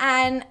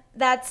 And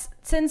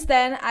since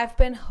then I've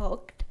been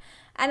hooked.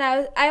 And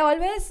I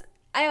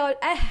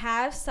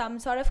have some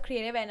sort of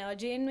creative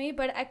energy in me,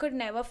 but I could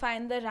never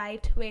find the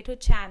right way to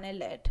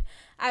channel it.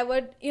 I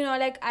would,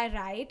 like I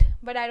write,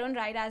 but I don't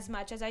write as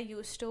much as I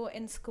used to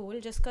in school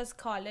just because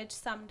college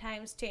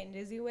sometimes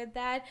changes you with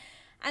that.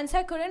 And so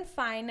I couldn't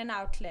find an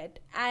outlet.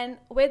 And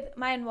with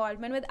my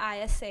involvement with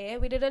ISA,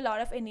 we did a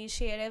lot of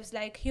initiatives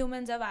like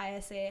Humans of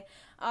ISA,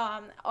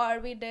 or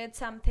we did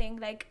something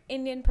like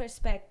Indian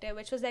Perspective,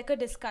 which was like a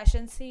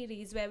discussion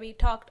series where we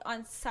talked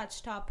on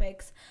such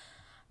topics.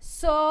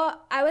 So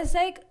I was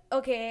like,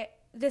 okay,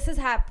 this is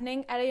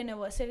happening at a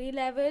university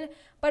level,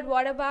 but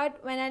what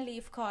about when I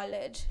leave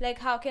college? Like,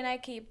 how can I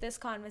keep this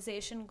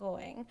conversation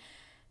going?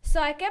 So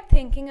I kept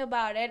thinking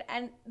about it,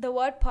 and the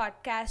word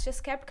podcast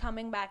just kept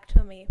coming back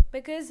to me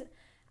because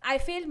I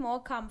feel more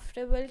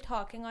comfortable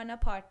talking on a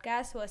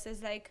podcast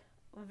versus like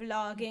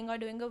vlogging or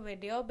doing a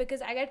video,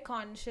 because I get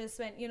conscious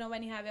when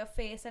when you have your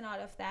face and all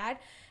of that.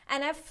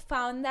 And I've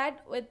found that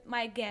with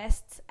my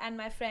guests and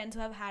my friends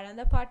who I've had on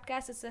the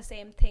podcast, it's the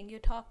same thing. You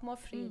talk more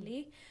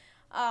freely,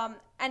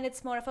 and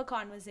it's more of a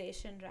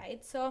conversation,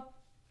 right? So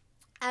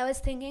I was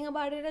thinking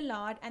about it a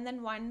lot, and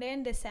then one day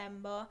in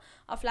December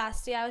of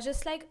last year, I was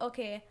just like,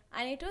 okay,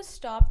 I need to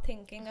stop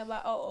thinking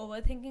about or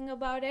overthinking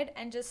about it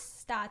and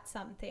just start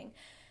something.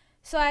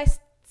 So I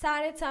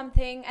started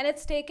something, and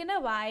it's taken a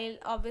while,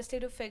 obviously,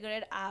 to figure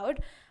it out.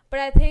 But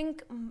I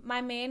think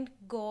my main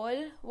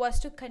goal was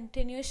to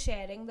continue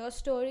sharing those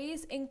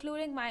stories,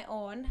 including my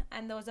own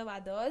and those of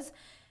others,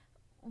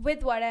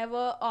 with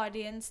whatever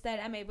audience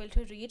that I'm able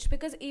to reach.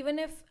 Because even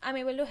if I'm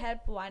able to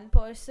help one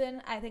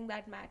person, I think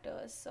that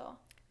matters. So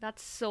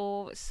That's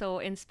so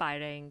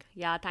inspiring.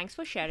 Yeah, thanks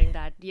for sharing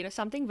that.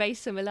 Something very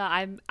similar.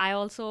 I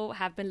also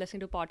have been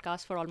listening to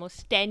podcasts for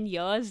almost 10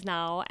 years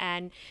now,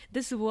 and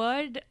this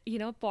word,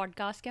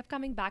 podcast kept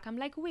coming back. I'm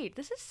like, wait,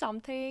 this is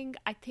something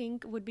I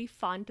think would be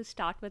fun to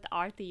start with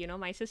Aarti,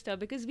 my sister,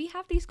 because we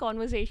have these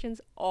conversations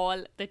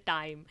all the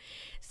time.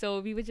 So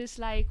we were just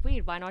like,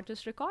 wait, why not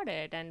just record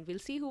it, and we'll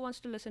see who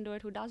wants to listen to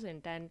it, who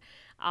doesn't. And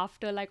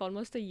after like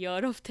almost a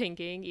year of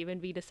thinking,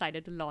 even we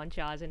decided to launch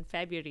ours in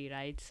February,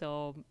 right?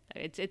 So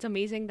it's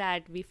amazing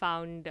that we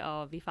found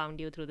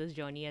you through this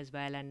journey as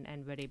well,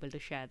 and we're able to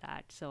share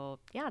that. So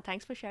yeah,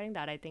 thanks for sharing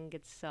that. I think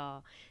it's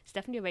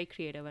definitely a very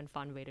creative and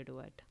fun way to do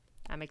it.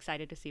 I'm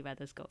excited to see where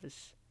this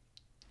goes.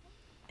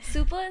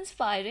 Super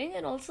inspiring,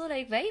 and also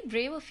like very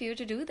brave of you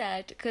to do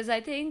that, because I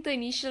think the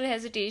initial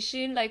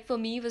hesitation, like for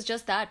me, was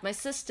just that my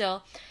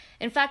sister.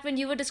 In fact, when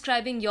you were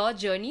describing your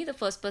journey, the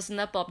first person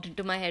that popped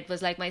into my head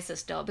was like my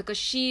sister, because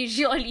she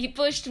really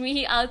pushed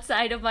me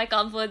outside of my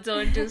comfort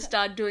zone to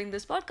start doing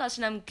this podcast,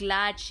 and I'm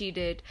glad she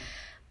did,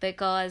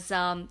 because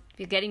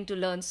we're getting to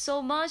learn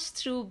so much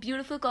through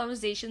beautiful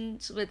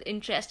conversations with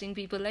interesting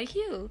people like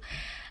you.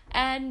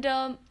 And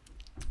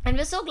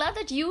we're so glad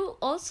that you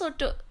also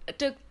took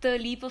the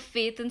leap of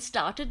faith and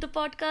started the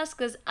podcast,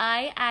 because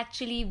I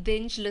actually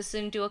binge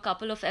listened to a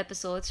couple of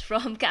episodes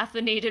from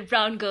Caffeinated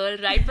Brown Girl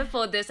right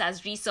before this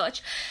as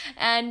research.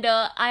 And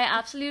I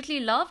absolutely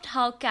loved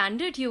how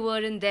candid you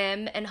were in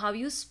them, and how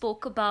you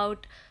spoke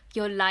about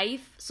your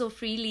life so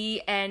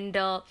freely, and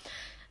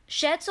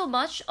shared so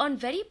much on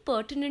very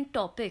pertinent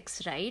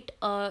topics, right?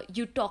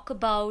 You talk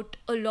about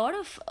a lot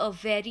of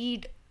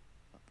varied,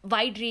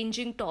 wide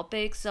ranging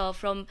topics,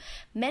 from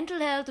mental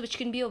health, which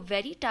can be a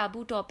very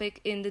taboo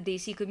topic in the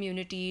Desi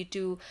community,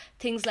 to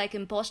things like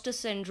imposter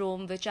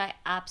syndrome, which I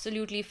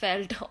absolutely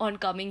felt on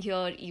coming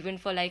here, even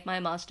for like my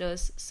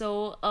master's.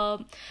 So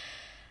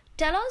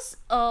tell us,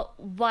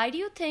 why do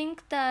you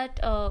think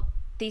that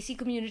Desi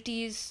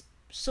community is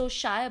so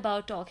shy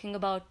about talking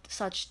about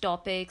such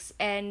topics,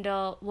 and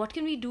what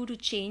can we do to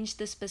change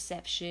this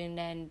perception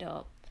and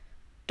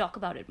talk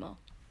about it more?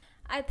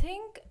 I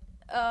think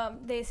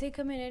Desi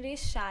community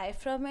is shy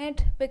from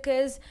it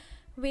because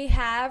we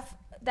have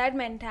that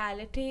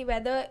mentality,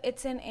 whether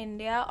it's in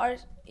India or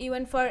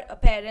even for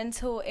parents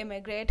who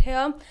immigrate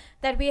here,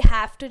 that we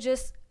have to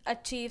just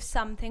achieve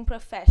something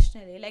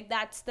professionally. Like,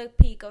 that's the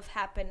peak of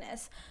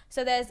happiness.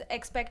 So there's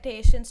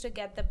expectations to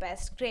get the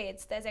best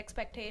grades, there's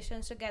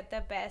expectations to get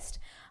the best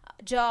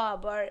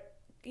job, or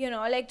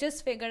like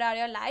just figure out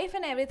your life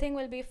and everything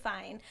will be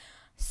fine.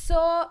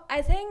 So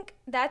I think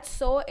that's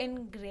so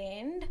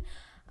ingrained,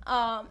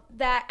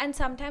 that, and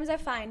sometimes I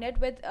find it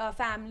with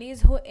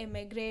families who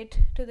immigrate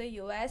to the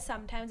US.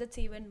 Sometimes it's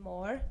even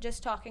more,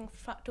 just talking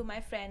to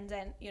my friends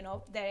and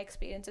their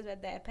experiences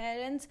with their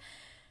parents.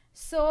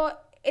 So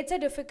it's a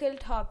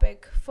difficult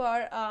topic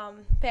for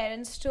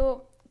parents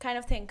to kind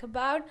of think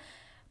about,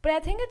 but I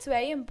think it's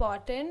very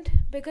important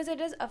because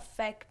it is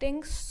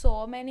affecting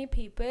so many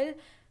people,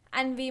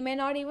 and we may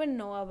not even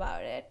know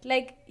about it,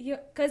 like,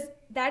 because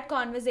that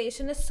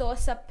conversation is so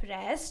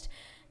suppressed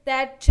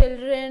that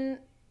children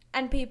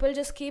and people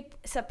just keep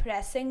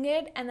suppressing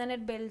it, and then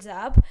it builds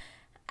up,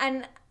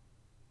 and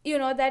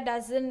that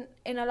doesn't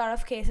in a lot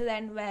of cases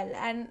end well,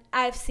 and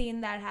I've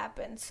seen that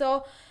happen.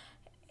 So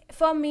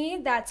for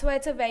me, that's why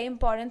it's a very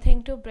important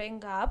thing to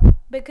bring up,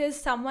 because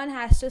someone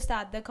has to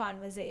start the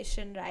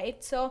conversation,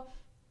 right? So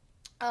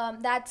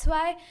that's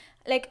why,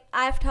 like,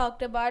 I've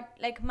talked about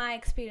like my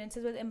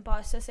experiences with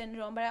imposter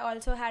syndrome, but I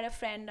also had a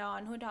friend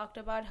on who talked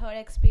about her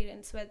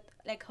experience with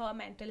like her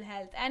mental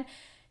health, and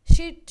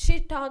she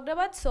talked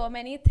about so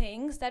many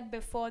things that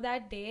before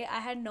that day I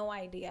had no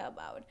idea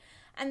about.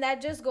 And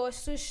that just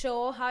goes to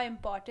show how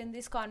important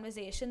these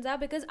conversations are,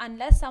 because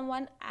unless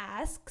someone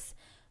asks,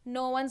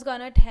 no one's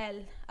gonna tell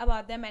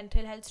about their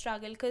mental health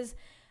struggle. Because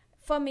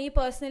for me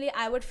personally,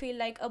 I would feel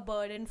like a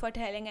burden for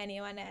telling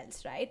anyone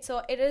else, right?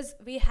 So it is,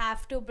 we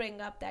have to bring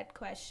up that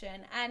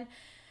question. And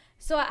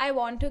so I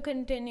want to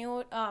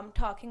continue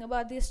talking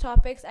about these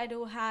topics. I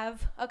do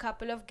have a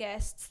couple of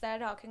guests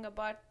that are talking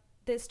about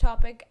this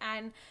topic,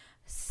 and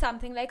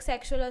something like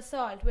sexual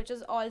assault, which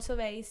is also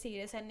very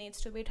serious and needs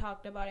to be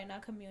talked about in our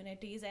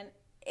communities, and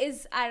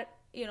is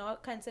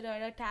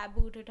considered a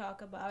taboo to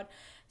talk about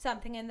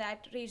something in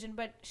that region,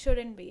 but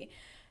shouldn't be.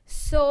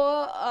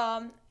 So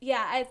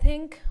yeah, I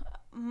think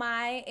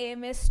my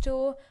aim is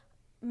to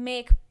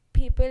make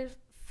people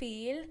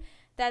feel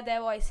that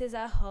their voices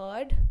are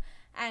heard,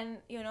 and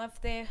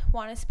if they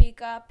want to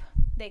speak up,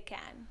 they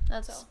can.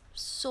 That's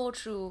so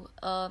true.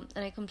 And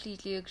I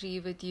completely agree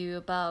with you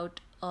about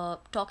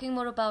talking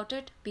more about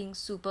it being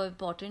super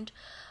important.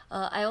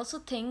 I also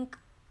think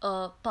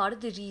part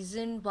of the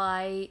reason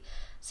why,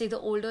 say, the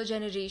older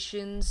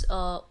generations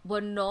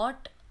were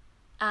not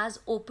as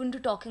open to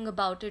talking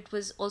about it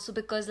was also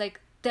because, like,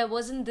 there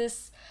wasn't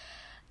this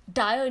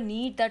dire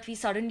need that we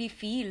suddenly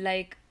feel.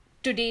 Like,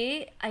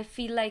 today I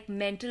feel like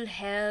mental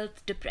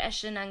health,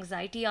 depression,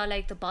 anxiety are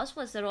like the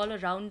buzzwords. They're all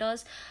around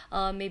us.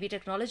 Maybe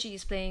technology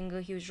is playing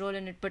a huge role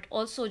in it, but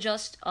also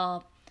just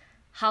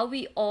how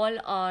we all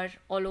are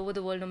all over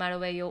the world, no matter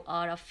where you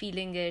are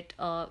feeling it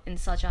in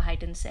such a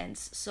heightened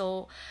sense.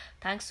 So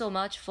thanks so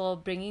much for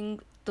bringing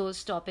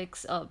those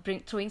topics,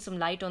 throwing some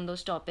light on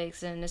those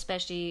topics, and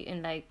especially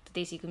in like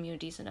the Desi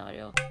community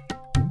scenario.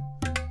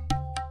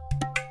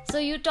 So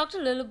you talked a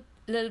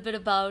little bit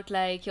about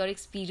like your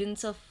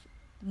experience of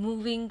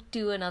moving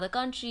to another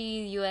country,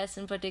 US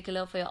in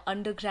particular, for your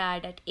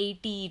undergrad at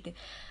 18.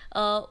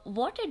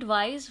 What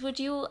advice would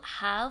you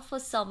have for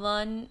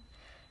someone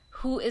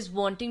who is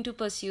wanting to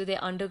pursue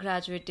their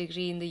undergraduate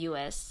degree in the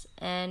US?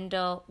 And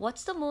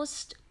what's the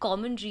most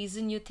common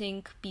reason you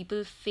think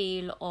people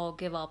fail or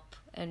give up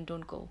and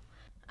don't go?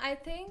 I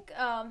think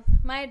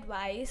my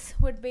advice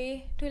would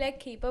be to like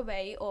keep a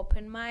very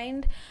open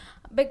mind,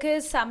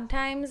 because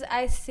sometimes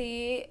I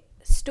see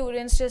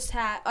students just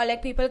have, or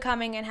like people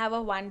coming and have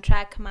a one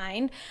track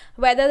mind,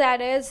 whether that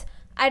is,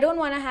 I don't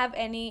want to have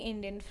any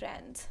Indian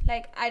friends,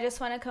 like I just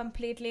want to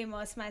completely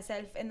immerse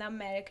myself in the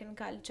American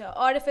culture,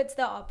 or if it's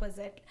the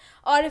opposite,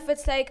 or if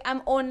it's like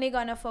I'm only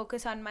gonna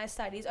focus on my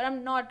studies, or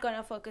I'm not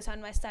gonna focus on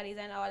my studies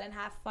and all and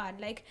have fun.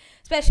 Like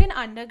especially in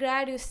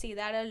undergrad you see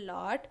that a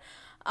lot.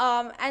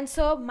 And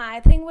so my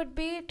thing would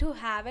be to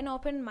have an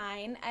open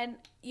mind, and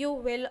you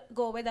will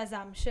go with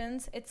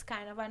assumptions. It's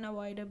kind of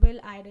unavoidable.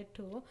 I did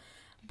too.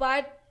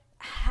 But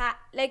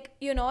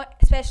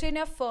especially in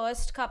your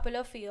first couple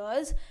of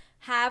years,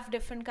 have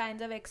different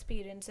kinds of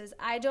experiences.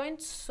 I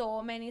joined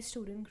so many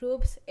student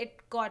groups.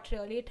 It got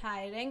really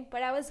tiring,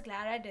 but I was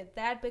glad I did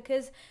that,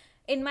 because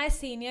in my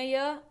senior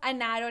year I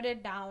narrowed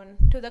it down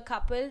to the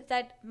couple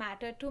that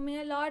mattered to me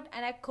a lot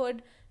and I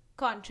could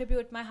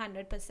contribute my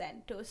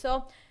 100% to.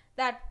 So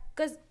that,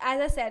 because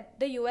as I said,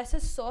 the US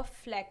is so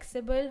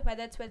flexible,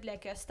 whether it's with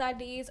like your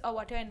studies or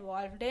what you're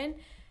involved in,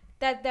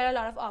 that there are a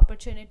lot of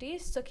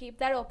opportunities. So keep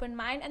that open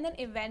mind, and then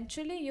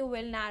eventually you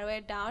will narrow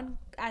it down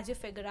as you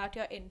figure out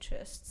your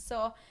interests.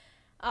 So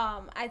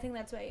I think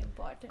that's very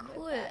important.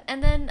 Cool.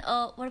 And then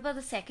what about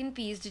the second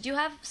piece? Did you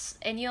have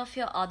any of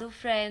your other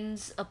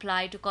friends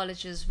apply to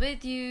colleges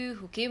with you,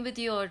 who came with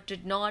you, or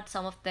did not?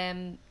 Some of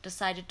them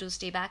decided to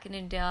stay back in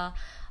India.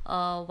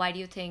 Why do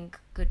you think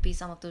could be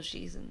some of those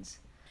reasons?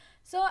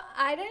 So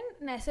I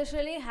didn't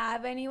necessarily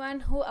have anyone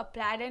who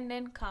applied and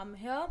didn't come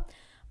here,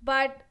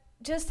 but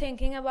just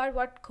thinking about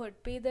what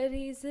could be the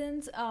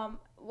reasons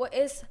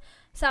is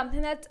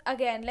something that,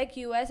 again, like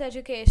US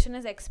education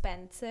is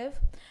expensive.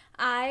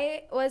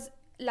 I was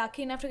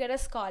lucky enough to get a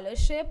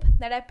scholarship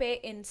that I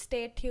pay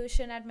in-state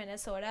tuition at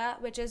Minnesota,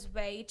 which is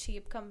very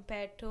cheap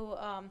compared to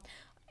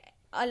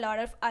a lot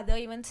of other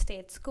even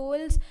state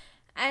schools.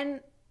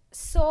 And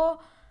so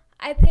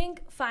I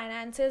think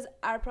finances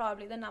are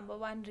probably the number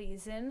one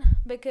reason,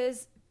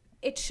 because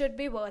it should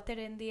be worth it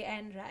in the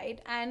end,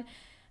 right? And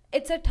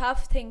it's a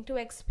tough thing to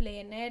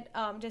explain it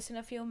just in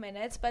a few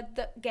minutes,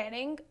 but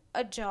getting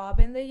a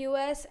job in the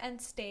US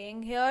and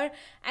staying here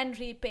and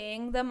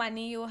repaying the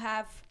money you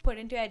have put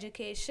into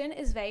education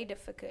is very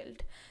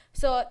difficult.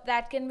 So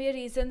that can be a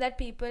reason that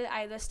people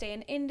either stay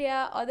in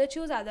India or they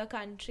choose other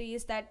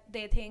countries that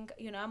they think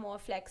are more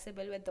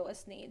flexible with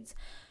those needs.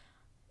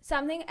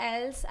 Something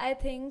else I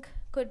think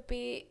could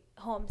be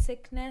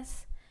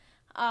homesickness.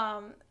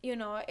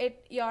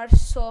 You're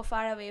so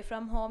far away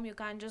from home, you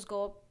can't just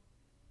go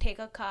take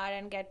a car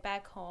and get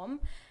back home.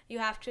 You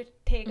have to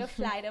take a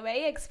flight, a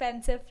very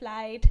expensive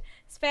flight,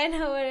 spend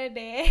over a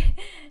day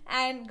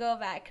and go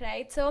back,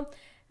 right? So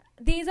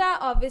these are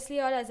obviously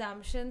all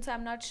assumptions,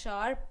 I'm not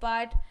sure,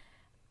 but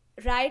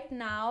right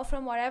now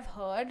from what I've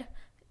heard,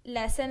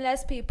 less and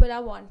less people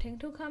are wanting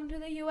to come to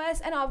the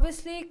US, and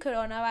obviously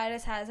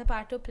coronavirus has a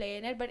part to play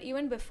in it, but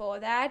even before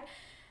that,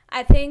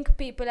 I think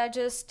people are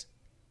just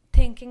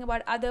thinking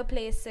about other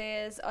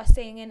places or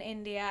staying in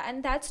India,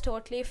 and that's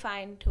totally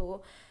fine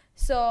too.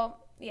 So,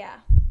 yeah.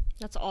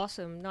 That's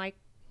awesome. No, I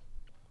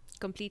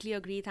completely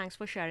agree. Thanks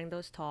for sharing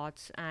those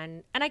thoughts.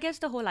 And I guess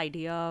the whole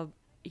idea,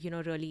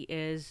 really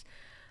is,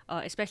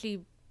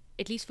 especially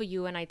at least for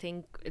you, and I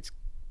think it's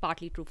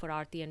partly true for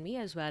Aarti and me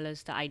as well,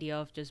 as the idea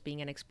of just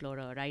being an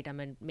explorer, right? I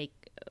mean,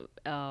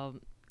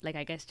 like,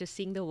 I guess just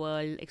seeing the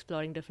world,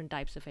 exploring different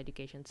types of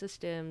education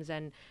systems,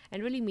 and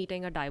really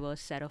meeting a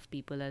diverse set of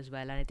people as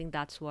well. And I think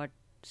that's what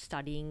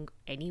studying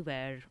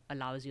anywhere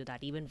allows you,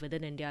 that even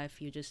within India,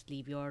 if you just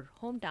leave your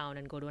hometown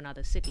and go to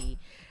another city,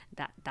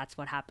 that's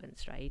what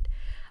happens, right?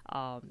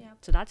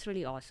 So that's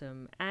really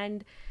awesome.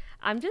 And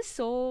I'm just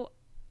so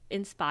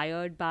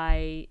inspired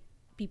by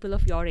people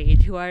of your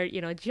age who are,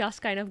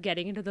 just kind of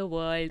getting into the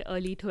world,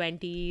 early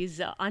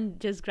 20s,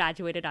 just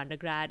graduated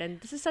undergrad.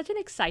 And this is such an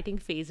exciting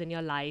phase in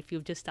your life.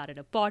 You've just started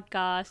a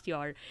podcast.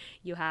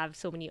 You have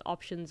so many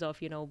options of,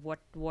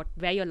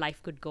 where your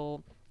life could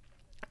go.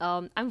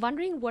 I'm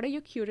wondering, what are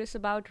you curious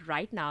about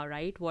right now,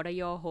 right? What are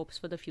your hopes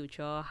for the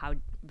future?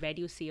 Where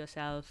do you see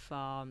yourself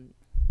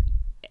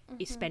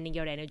spending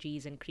your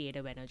energies and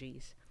creative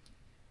energies?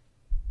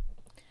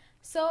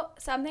 So,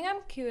 something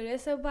I'm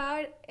curious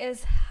about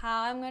is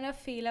how I'm gonna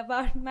feel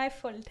about my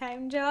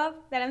full-time job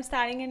that I'm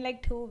starting in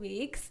like 2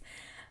 weeks.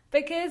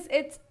 Because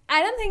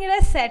I don't think it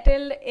has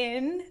settled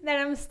in that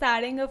I'm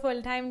starting a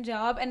full-time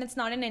job and it's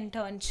not an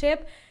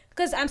internship.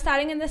 Because I'm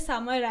starting in the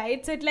summer,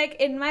 right? So,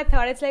 in my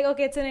thought, it's like,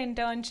 okay, it's an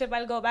internship.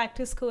 I'll go back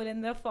to school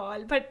in the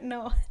fall. But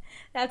no,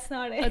 that's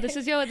not it. This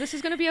is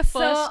going to be your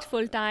first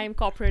full-time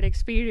corporate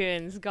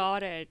experience.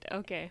 Got it.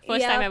 Okay.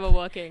 First time ever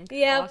working.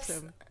 Yep.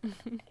 Awesome.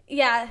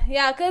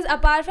 Yeah, because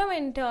apart from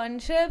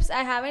internships,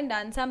 I haven't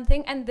done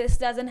something, and this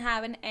doesn't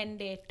have an end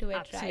date to it,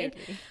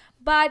 Absolutely. right?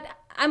 But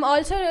I'm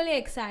also really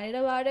excited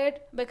about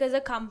it because the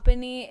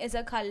company is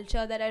a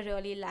culture that I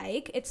really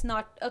like. It's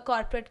not a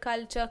corporate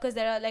culture, because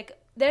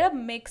they're a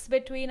mix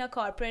between a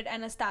corporate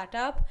and a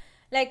startup.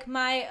 Like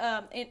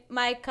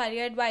my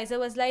career advisor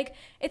was like,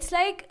 it's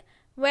like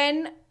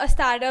when a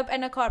startup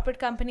and a corporate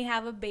company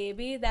have a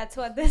baby. That's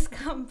what this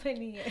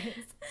company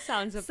is.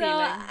 Sounds appealing.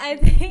 So I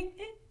think,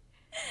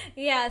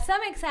 yeah, so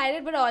I'm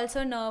excited but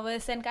also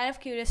nervous and kind of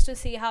curious to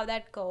see how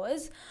that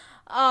goes.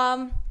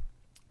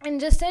 And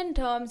just in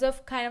terms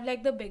of kind of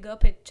like the bigger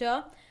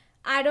picture,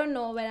 I don't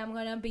know where I'm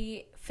going to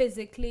be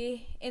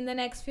physically in the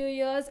next few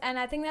years. And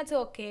I think that's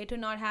okay to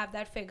not have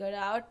that figured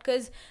out,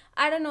 because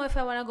I don't know if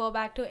I want to go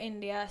back to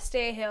India,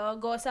 stay here,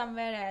 go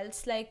somewhere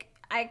else. Like,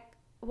 I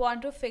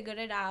want to figure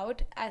it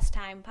out as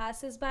time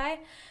passes by.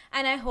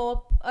 And I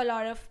hope a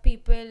lot of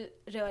people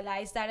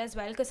realize that as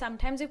well, because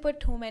sometimes we put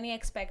too many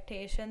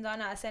expectations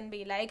on us and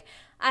be like,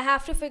 I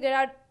have to figure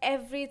out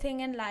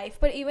everything in life.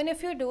 But even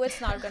if you do, it's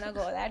not gonna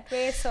go that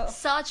way. So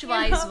Such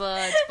wise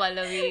words,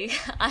 Pallavi.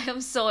 I am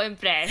so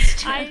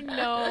impressed. I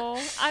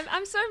know.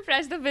 I'm so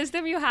impressed. The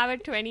wisdom you have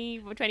at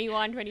 20,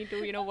 21,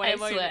 22,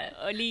 whatever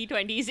early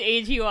 20s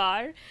age you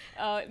are,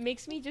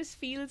 makes me just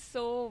feel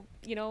so,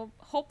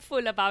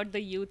 hopeful about the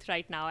youth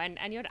right now.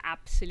 And you're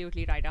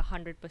absolutely right,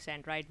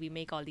 100%, right? We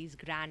make all these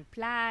grand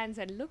plans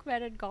and look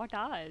where it got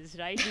us,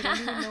 right? We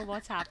don't even know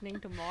what's happening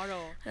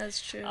tomorrow.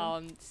 That's true.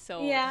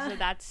 So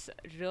that's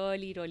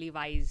really, really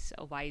wise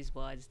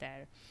words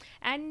there.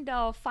 And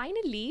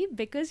finally,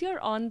 because you're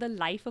on the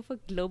Life of a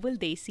Global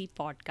Desi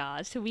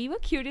podcast, we were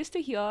curious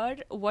to hear,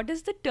 what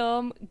does the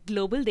term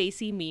Global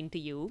Desi mean to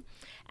you?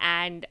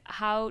 And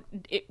how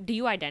do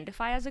you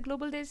identify as a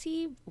Global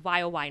Desi?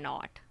 Why or why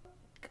not?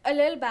 A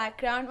little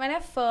background. When I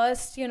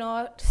first,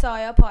 saw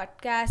your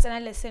podcast and I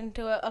listened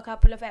to a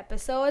couple of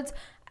episodes,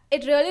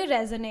 it really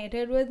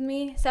resonated with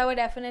me. So I would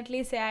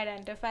definitely say I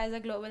identify as a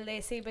Global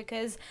Desi,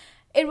 because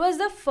it was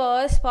the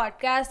first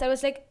podcast that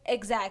was like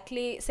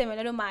exactly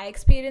similar to my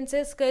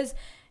experiences, because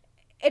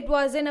it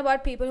wasn't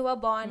about people who were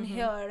born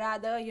here.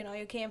 Rather,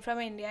 you came from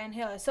India and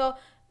here. So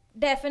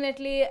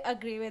definitely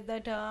agree with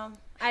the term,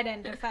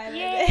 identify with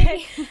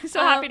it. So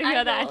happy to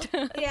hear that.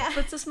 Yeah.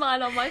 Puts a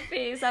smile on my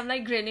face. I'm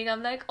like grinning.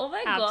 I'm like, oh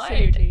my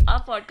Absolutely. God,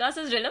 our podcast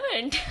is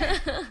relevant.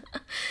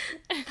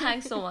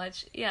 Thanks so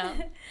much. Yeah.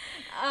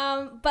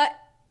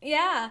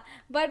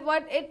 But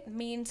what it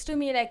means to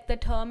me, like the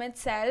term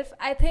itself,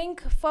 I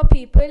think for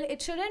people,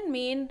 it shouldn't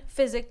mean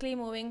physically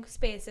moving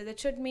spaces. It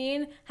should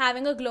mean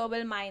having a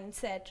global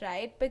mindset,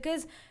 right?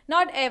 Because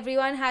not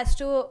everyone has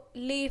to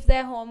leave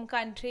their home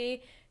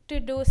country to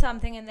do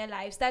something in their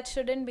lives. That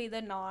shouldn't be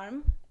the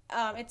norm.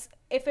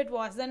 If it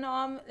was the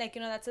norm,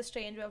 that's a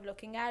strange way of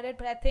looking at it.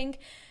 But I think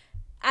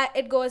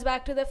it goes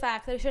back to the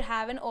fact that you should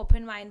have an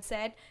open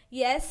mindset.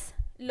 Yes,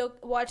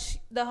 watch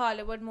the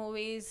Hollywood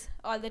movies,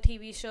 all the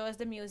TV shows,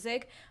 the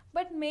music,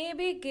 but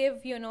maybe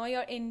give,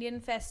 your Indian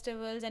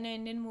festivals and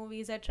Indian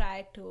movies a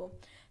try too.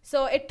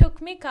 So it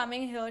took me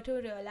coming here to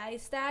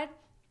realize that.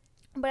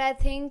 But I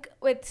think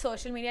with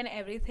social media and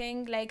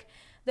everything,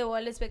 the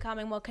world is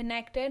becoming more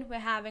connected. We're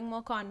having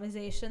more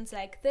conversations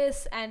like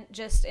this, and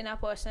just in our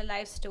personal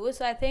lives too.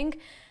 So I think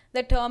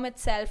the term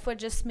itself would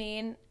just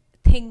mean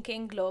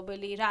thinking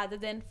globally rather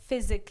than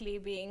physically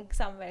being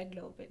somewhere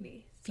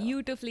globally. So.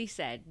 Beautifully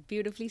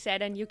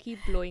said, and you keep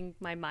blowing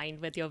my mind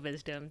with your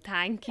wisdom.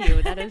 Thank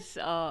you. That is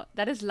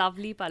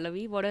lovely,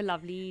 Pallavi. What a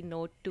lovely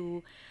note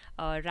to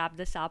wrap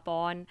this up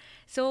on.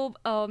 So,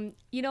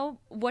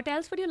 what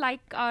else would you like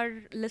our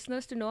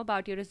listeners to know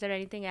about you? Is there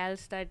anything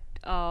else that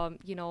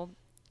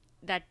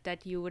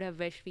that you would have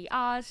wished we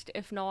asked?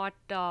 If not,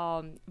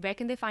 where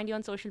can they find you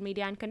on social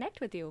media and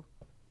connect with you?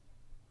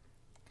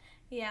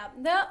 Yeah,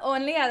 the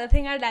only other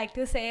thing I'd like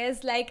to say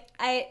is like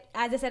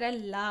as I said, I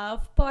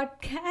love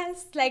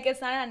podcasts. Like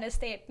it's not an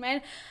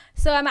understatement.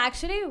 So I'm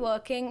actually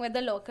working with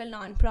a local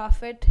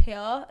nonprofit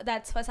here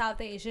that's for South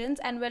Asians,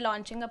 and we're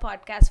launching a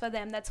podcast for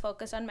them that's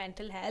focused on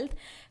mental health.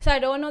 So I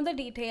don't know the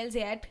details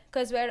yet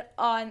because we're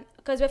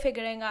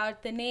figuring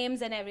out the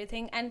names and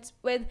everything, and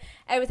with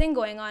everything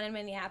going on in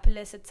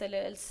Minneapolis, it's a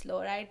little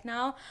slow right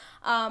now.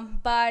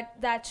 But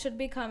that should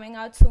be coming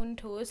out soon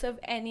too. So if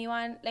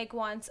anyone like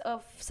wants a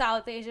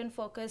South Asian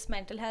focused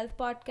mental health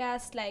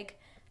podcast, like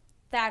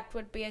that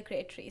would be a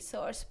great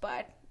resource,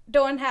 but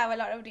don't have a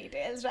lot of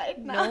details right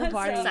now. No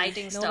worries.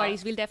 Exciting No stuff.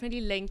 worries. We'll definitely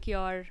link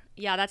your.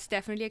 Yeah, that's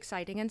definitely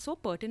exciting and so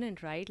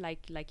pertinent, right?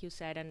 Like you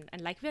said, and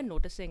like we're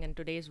noticing in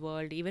today's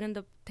world, even in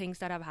the things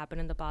that have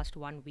happened in the past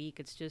 1 week,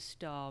 it's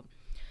just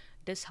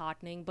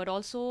disheartening, but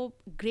also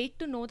great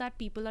to know that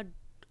people are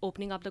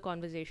opening up the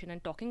conversation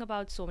and talking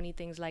about so many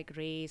things like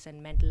race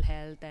and mental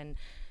health and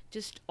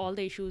just all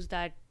the issues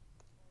that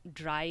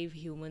drive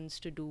humans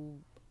to do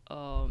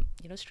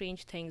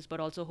strange things,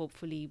 but also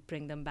hopefully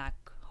bring them back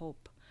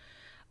hope.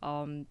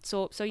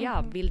 So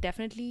yeah, we'll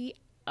definitely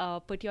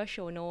put your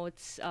show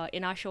notes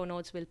in our show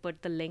notes. We'll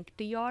put the link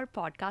to your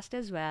podcast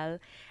as well,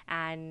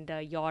 and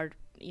your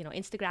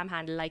Instagram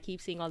handle. I keep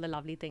seeing all the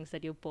lovely things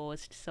that you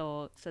post,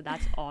 so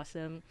that's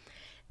awesome.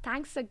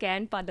 Thanks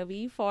again,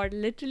 Pallavi, for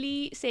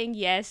literally saying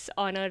yes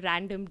on a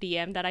random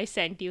DM that I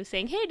sent you,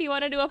 saying, "Hey, do you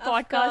want to do a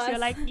podcast?" You're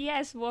course. like,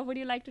 "Yes. What would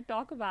you like to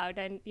talk about?"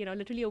 And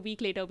literally a week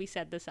later, we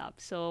set this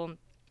up.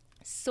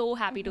 So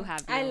happy to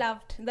have you. I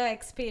loved the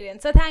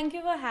experience. So thank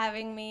you for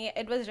having me.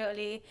 It was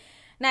really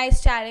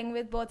nice chatting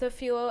with both of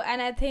you.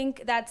 And I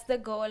think that's the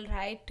goal,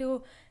 right?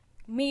 To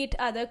meet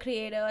other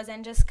creators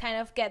and just kind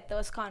of get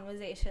those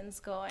conversations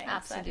going. So I think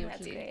that's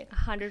Absolutely. great.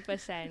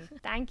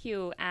 100%. Thank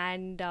you.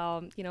 And,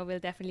 we'll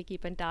definitely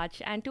keep in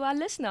touch. And to our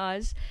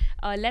listeners,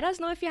 let us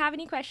know if you have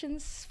any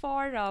questions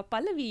for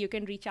Pallavi. You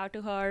can reach out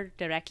to her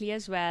directly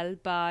as well.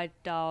 But,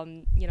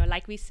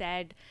 like we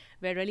said,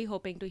 we're really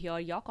hoping to hear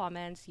your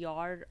comments,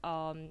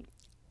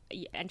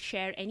 and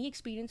share any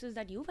experiences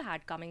that you've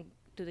had coming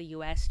to the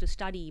US to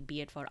study,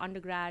 be it for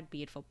undergrad,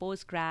 be it for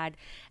postgrad,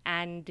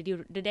 and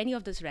did any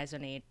of this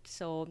resonate?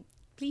 So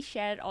please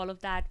share all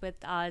of that with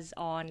us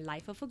on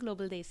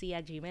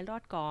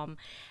lifeofaglobaldesi@gmail.com,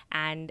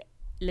 and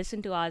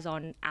listen to us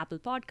on Apple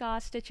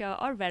Podcasts, Stitcher,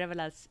 or wherever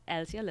else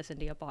you listen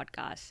to your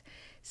podcasts.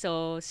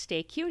 So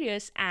stay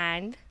curious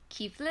and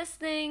Keep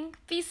listening.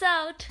 Peace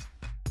out.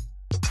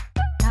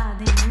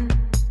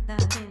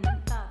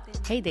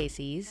 hey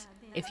Desis,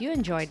 if you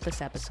enjoyed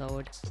this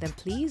episode, then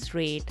please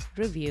rate,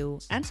 review,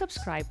 and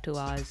subscribe to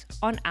us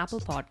on Apple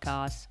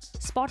Podcasts,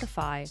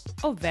 Spotify,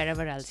 or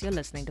wherever else you're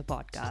listening to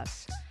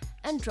podcasts.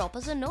 And drop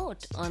us a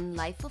note on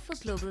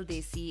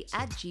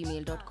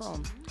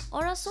lifeofaglobaldesi@gmail.com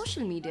or our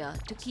social media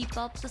to keep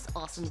up this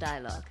awesome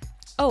dialogue.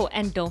 Oh,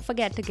 and don't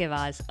forget to give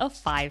us a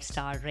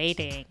 5-star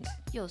rating.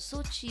 You're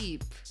so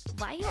cheap.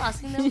 Why are you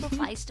asking them for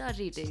 5-star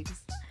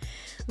ratings?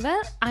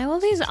 Well, I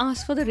always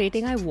ask for the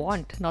rating I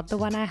want, not the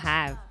one I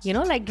have.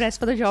 Like dress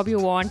for the job you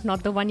want,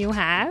 not the one you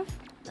have.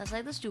 That's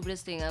like the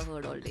stupidest thing I've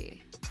heard all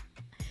day.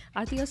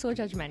 Aarti, you're so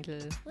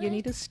judgmental. You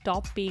need to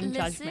stop being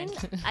Listen,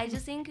 judgmental. I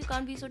just think you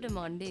can't be so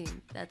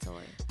demanding. That's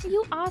all.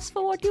 You ask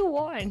for what you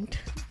want.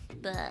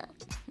 Blah.